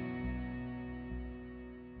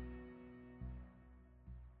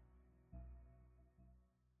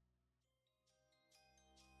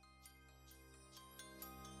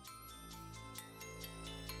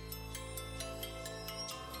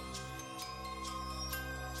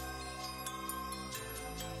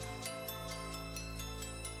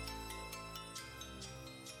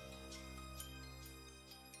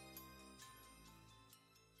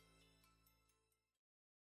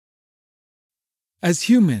 As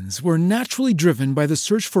humans, we're naturally driven by the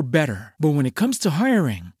search for better. But when it comes to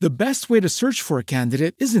hiring, the best way to search for a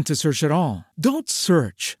candidate isn't to search at all. Don't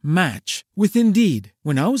search, match with Indeed.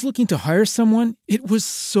 When I was looking to hire someone, it was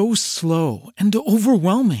so slow and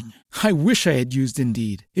overwhelming. I wish I had used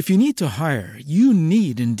Indeed. If you need to hire, you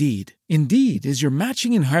need Indeed. Indeed is your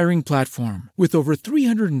matching and hiring platform with over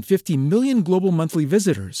 350 million global monthly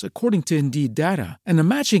visitors, according to Indeed data, and a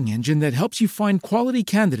matching engine that helps you find quality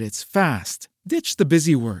candidates fast. Ditch the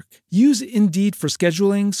busy work. Use Indeed for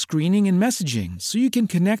scheduling, screening, and messaging so you can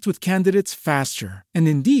connect with candidates faster. And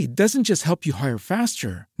Indeed doesn't just help you hire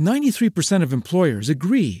faster. 93% of employers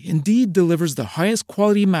agree Indeed delivers the highest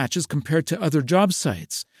quality matches compared to other job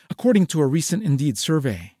sites, according to a recent Indeed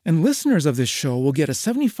survey. And listeners of this show will get a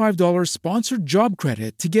 $75 sponsored job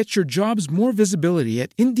credit to get your jobs more visibility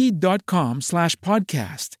at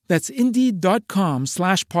Indeed.com/podcast. That's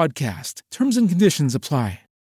Indeed.com/podcast. Terms and conditions apply.